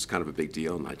policy, which is kind of a big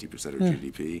deal, 90% of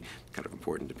GDP, kind of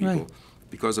important to people.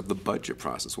 because of the budget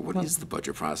process. Well, what is the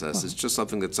budget process? It's just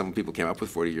something that some people came up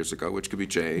with 40 years ago, which could be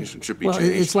changed and should be changed.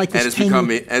 It's like this and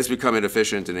has become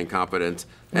inefficient and incompetent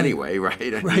anyway,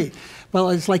 right? Right. Well,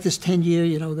 it's like this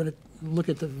 10-year, we're going to look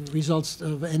at the results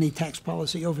of any tax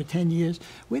policy over 10 years.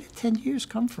 Where did 10 years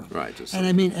come from? Right. And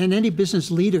I mean, and any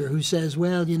business leader who says,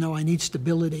 well, I need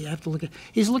stability, I have to look at,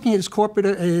 he's looking at his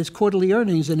quarterly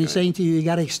earnings, and he's saying to you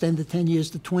got to extend the 10 years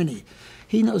to 20.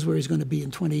 He knows where he's going to be in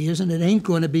 20 years, and it ain't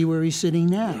going to be where he's sitting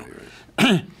now.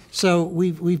 Right. So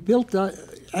we've built,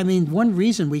 one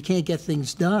reason we can't get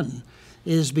things done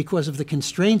is because of the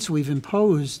constraints we've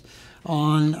imposed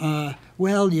on,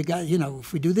 you got,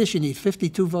 if we do this, you need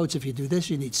 52 votes. If you do this,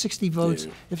 you need 60 votes.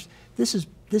 Yeah. If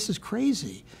this is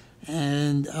crazy,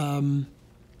 and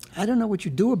I don't know what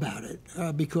you do about it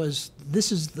because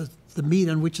this is the meat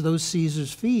on which those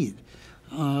Caesars feed.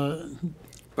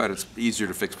 But it's easier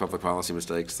to fix public policy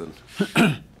mistakes than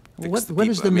what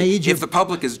is the major? If the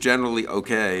public is generally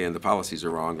okay and the policies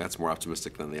are wrong, that's more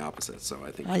optimistic than the opposite. So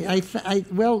I think.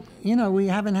 We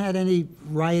haven't had any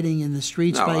rioting in the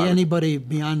streets by anybody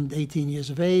beyond 18 years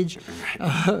of age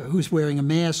who's wearing a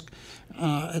mask.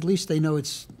 At least they know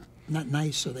it's not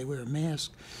nice, so they wear a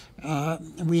mask.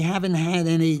 We haven't had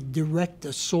any direct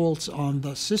assaults on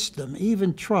the system.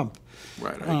 Even Trump,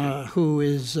 who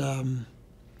is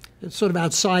sort of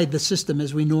outside the system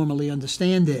as we normally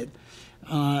understand it,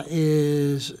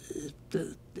 is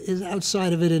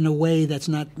outside of it in a way that's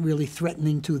not really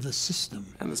threatening to the system.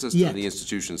 And the system and the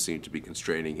institutions seem to be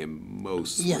constraining him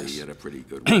mostly in a pretty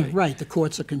good way. Right, the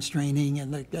courts are constraining,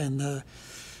 but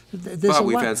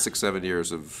we've had 6-7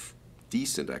 years of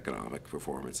decent economic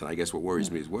performance, and I guess what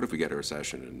worries me is what if we get a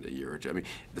recession in a year or two? I mean,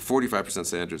 the 45%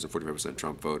 Sanders and 45%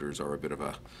 Trump voters are a bit of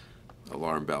a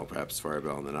alarm bell, perhaps fire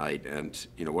bell in the night. And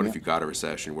what if you got a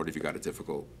recession? What if you got a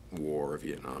difficult war, a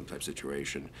Vietnam type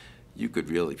situation?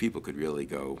 People could really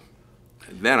go.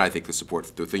 And then I think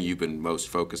the thing you've been most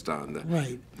focused on,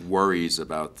 the worries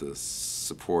about the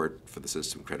support for the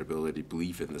system, credibility,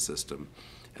 belief in the system,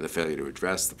 and the failure to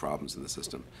address the problems in the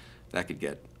system, that could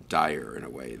get dire in a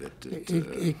way that.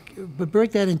 But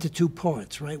break that into two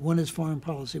parts, right? One is foreign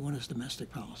policy, one is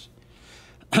domestic policy.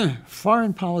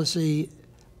 Foreign policy,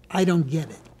 I don't get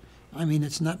it. I mean,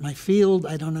 it's not my field.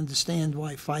 I don't understand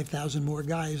why 5,000 more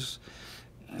guys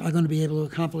are going to be able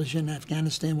to accomplish in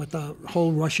Afghanistan what the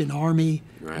whole Russian army,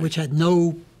 which had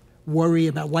no worry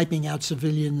about wiping out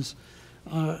civilians,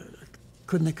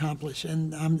 couldn't accomplish.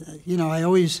 And, I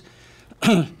always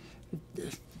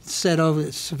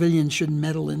said, civilians shouldn't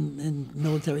meddle in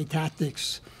military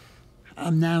tactics.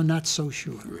 I'm now not so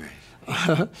sure.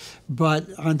 But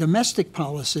on domestic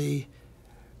policy,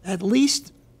 at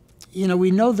least,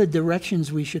 we know the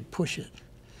directions we should push it.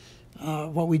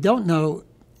 What we don't know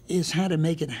is how to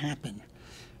make it happen.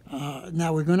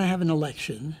 Now, we're going to have an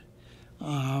election.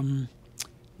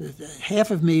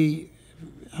 Half of me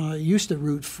used to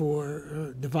root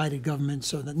for divided government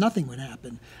so that nothing would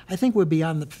happen. I think we're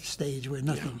beyond the stage where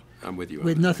nothing, I'm with you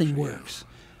where nothing works.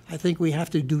 I think we have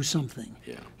to do something.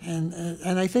 And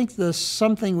I think the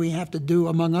something we have to do,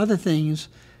 among other things,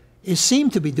 is seem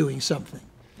to be doing something.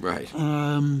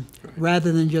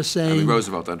 Rather than just saying.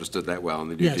 Roosevelt understood that well in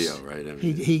the New Deal, right?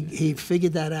 He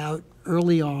figured that out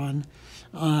early on,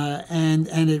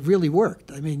 and it really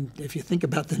worked. I mean, if you think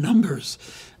about the numbers,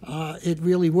 it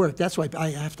really worked. That's why I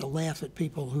have to laugh at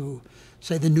people who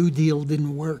say the New Deal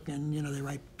didn't work, and they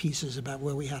write pieces about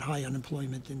where we had high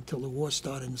unemployment until the war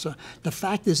started. And so the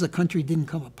fact is, the country didn't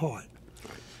come apart.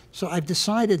 So I've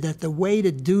decided that the way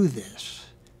to do this,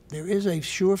 there is a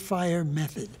surefire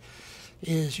method.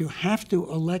 Is you have to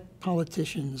elect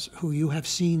politicians who you have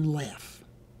seen laugh.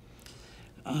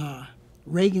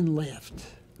 Reagan laughed.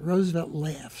 Roosevelt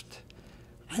laughed.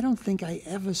 I don't think I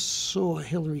ever saw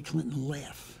Hillary Clinton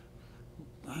laugh.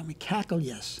 I mean, cackle,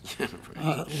 yes.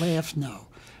 Laugh, no.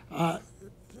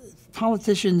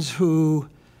 Politicians who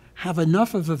have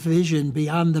enough of a vision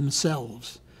beyond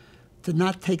themselves to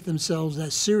not take themselves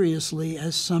as seriously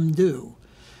as some do.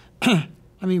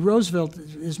 I mean, Roosevelt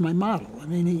is my model. I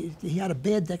mean, he had a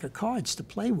bad deck of cards to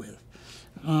play with.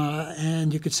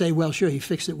 And you could say, well, sure, he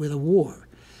fixed it with a war.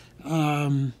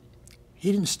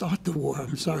 He didn't start the war,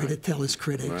 I'm sorry to tell his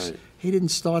critics. He didn't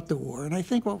start the war. And I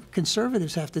think what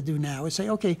conservatives have to do now is say,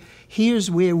 okay, here's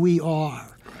where we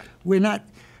are. We're not,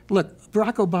 look,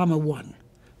 Barack Obama won.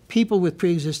 People with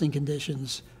pre-existing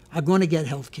conditions are going to get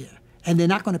health care, and they're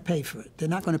not going to pay for it. They're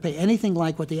not going to pay anything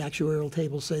like what the actuarial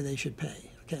tables say they should pay.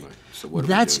 Okay. So what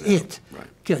that's it.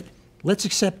 Good. Let's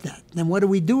accept that. Then what do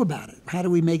we do about it? How do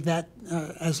we make that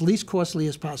as least costly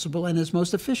as possible and as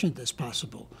most efficient as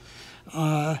possible?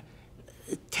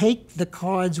 take the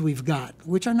cards we've got,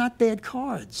 which are not bad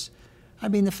cards. I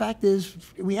mean, the fact is,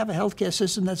 we have a healthcare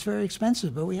system that's very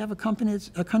expensive, but we have a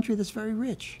country that's very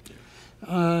rich.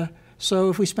 So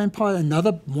if we spend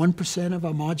another 1% of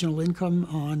our marginal income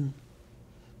on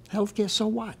healthcare, so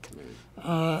what?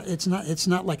 It's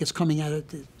not like it's coming out of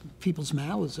people's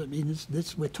mouths. I mean,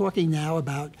 we're talking now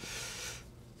about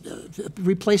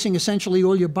replacing essentially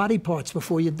all your body parts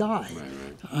before you die,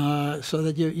 so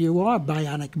that you are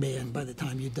bionic man by the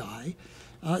time you die.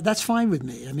 That's fine with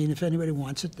me. I mean, if anybody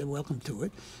wants it, they're welcome to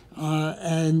it.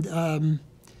 And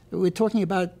we're talking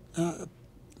about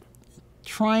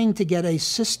trying to get a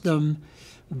system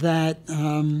that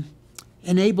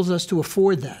enables us to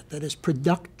afford that is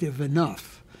productive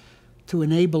enough to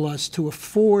enable us to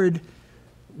afford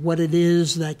what it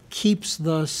is that keeps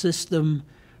the system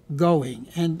going.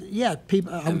 And yeah,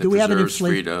 people. And do we have an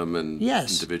inflated freedom and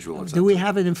individual incentives. Do we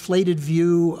have an inflated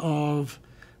view of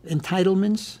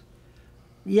entitlements?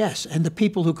 Yes, and the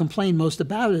people who complain most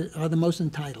about it are the most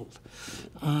entitled.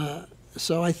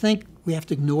 So I think we have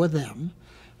to ignore them.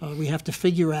 We have to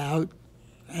figure out,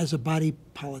 as a body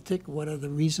politic, what are the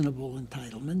reasonable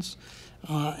entitlements,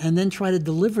 and then try to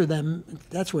deliver them.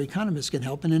 That's where economists can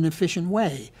help in an efficient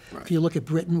way. Right. If you look at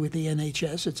Britain with the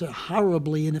NHS, it's a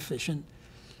horribly inefficient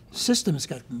system. It's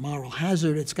got moral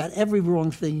hazard. It's got every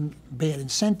wrong thing, bad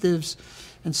incentives,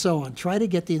 and so on. Try to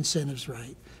get the incentives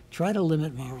right. Try to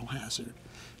limit moral hazard.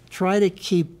 Try to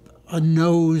keep a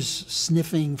nose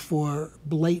sniffing for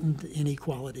blatant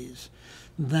inequalities,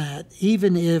 that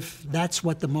even if that's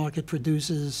what the market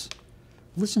produces,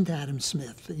 listen to Adam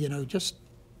Smith, just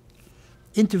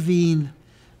intervene.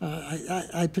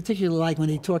 I particularly like when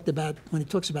he talks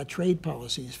about trade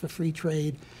policies for free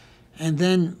trade, and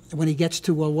then when he gets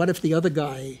to, well, what if the other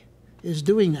guy is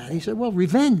doing that? He said, well,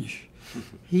 revenge.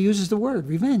 He uses the word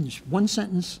revenge, one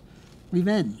sentence,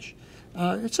 revenge.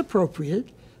 It's appropriate.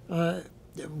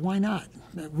 Why not?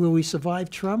 Will we survive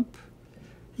Trump?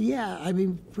 Yeah, I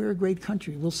mean, we're a great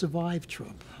country. We'll survive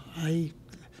Trump. I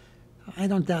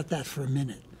don't doubt that for a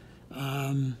minute.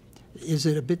 Is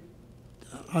it a bit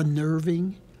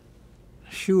unnerving?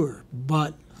 Sure,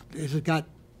 but has it got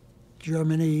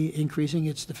Germany increasing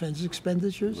its defense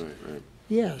expenditures? Right.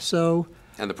 Yeah, so...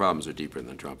 And the problems are deeper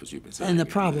than Trump, as you've been saying. And the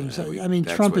problems,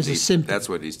 Trump is a symptom. That's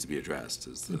what needs to be addressed.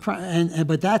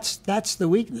 But that's the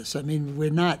weakness. I mean, we're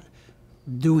not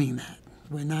doing that.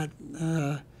 We're not...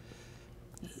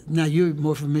 now, you're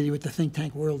more familiar with the think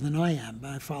tank world than I am.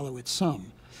 I follow it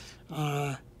some.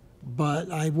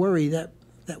 But I worry that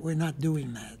we're not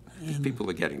doing that. And people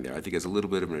are getting there. I think it's a little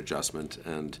bit of an adjustment,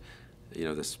 and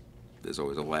there's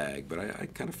always a lag. But I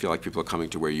kind of feel like people are coming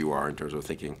to where you are in terms of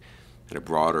thinking in a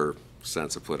broader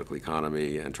sense of political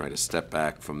economy and trying to step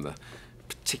back from the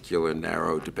particular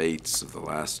narrow debates of the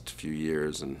last few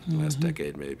years and the last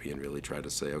decade maybe, and really try to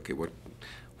say, okay,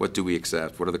 what do we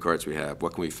accept? What are the cards we have?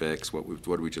 What can we fix? What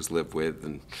do we just live with?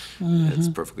 And it's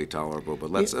perfectly tolerable.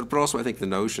 But but also I think the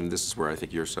notion, this is where I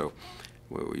think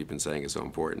what you've been saying is so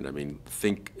important. I mean,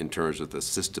 think in terms of the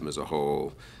system as a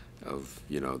whole, of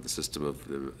the system of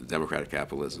the democratic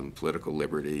capitalism, political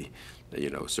liberty,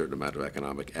 a certain amount of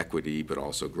economic equity, but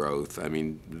also growth. I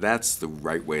mean, that's the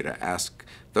right way to ask.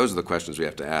 Those are the questions we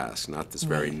have to ask, not this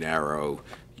very narrow,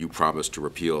 you promised to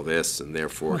repeal this, and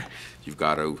therefore you've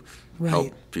got to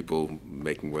help people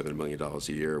making more than $1 million a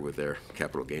year with their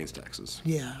capital gains taxes.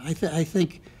 Yeah, I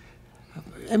think,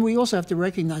 and we also have to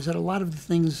recognize that a lot of the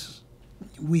things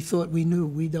we thought we knew,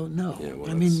 we don't know. Yeah, well,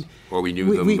 I mean, or we knew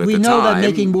them at the time. We know that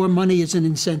making more money is an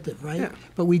incentive, right? Yeah.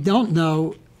 But we don't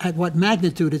know at what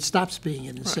magnitude it stops being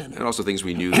an incentive. And also things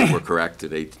we knew that were correct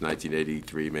in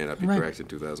 1983 may not be correct in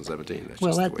 2017.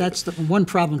 That's the one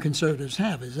problem conservatives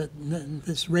have, is that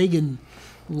this Reagan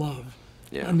love.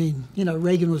 Yeah. I mean,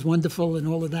 Reagan was wonderful and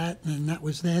all of that, and that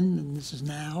was then, and this is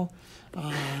now.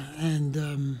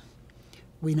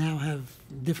 We now have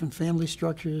different family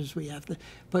structures.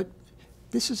 But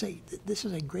this is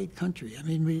a great country. I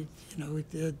mean,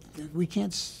 we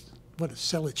can't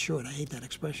sell it short. I hate that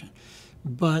expression,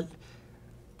 but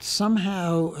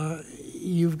somehow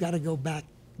you've got to go back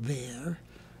there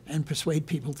and persuade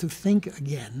people to think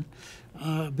again,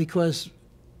 because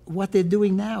what they're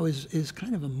doing now is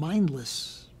kind of a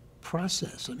mindless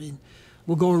process. I mean,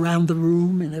 we'll go around the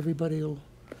room and everybody will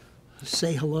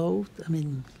say hello. I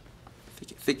mean.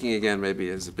 Thinking again maybe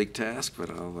is a big task, but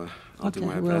I'll do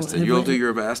my best, and you'll do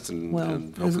your best, and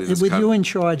hopefully with you in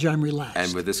charge, I'm relaxed.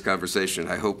 And with this conversation,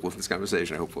 I hope will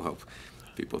help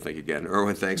people think again.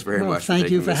 Irwin, thanks very much for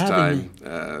taking this time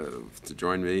to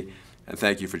join me, and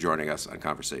thank you for joining us on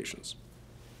Conversations.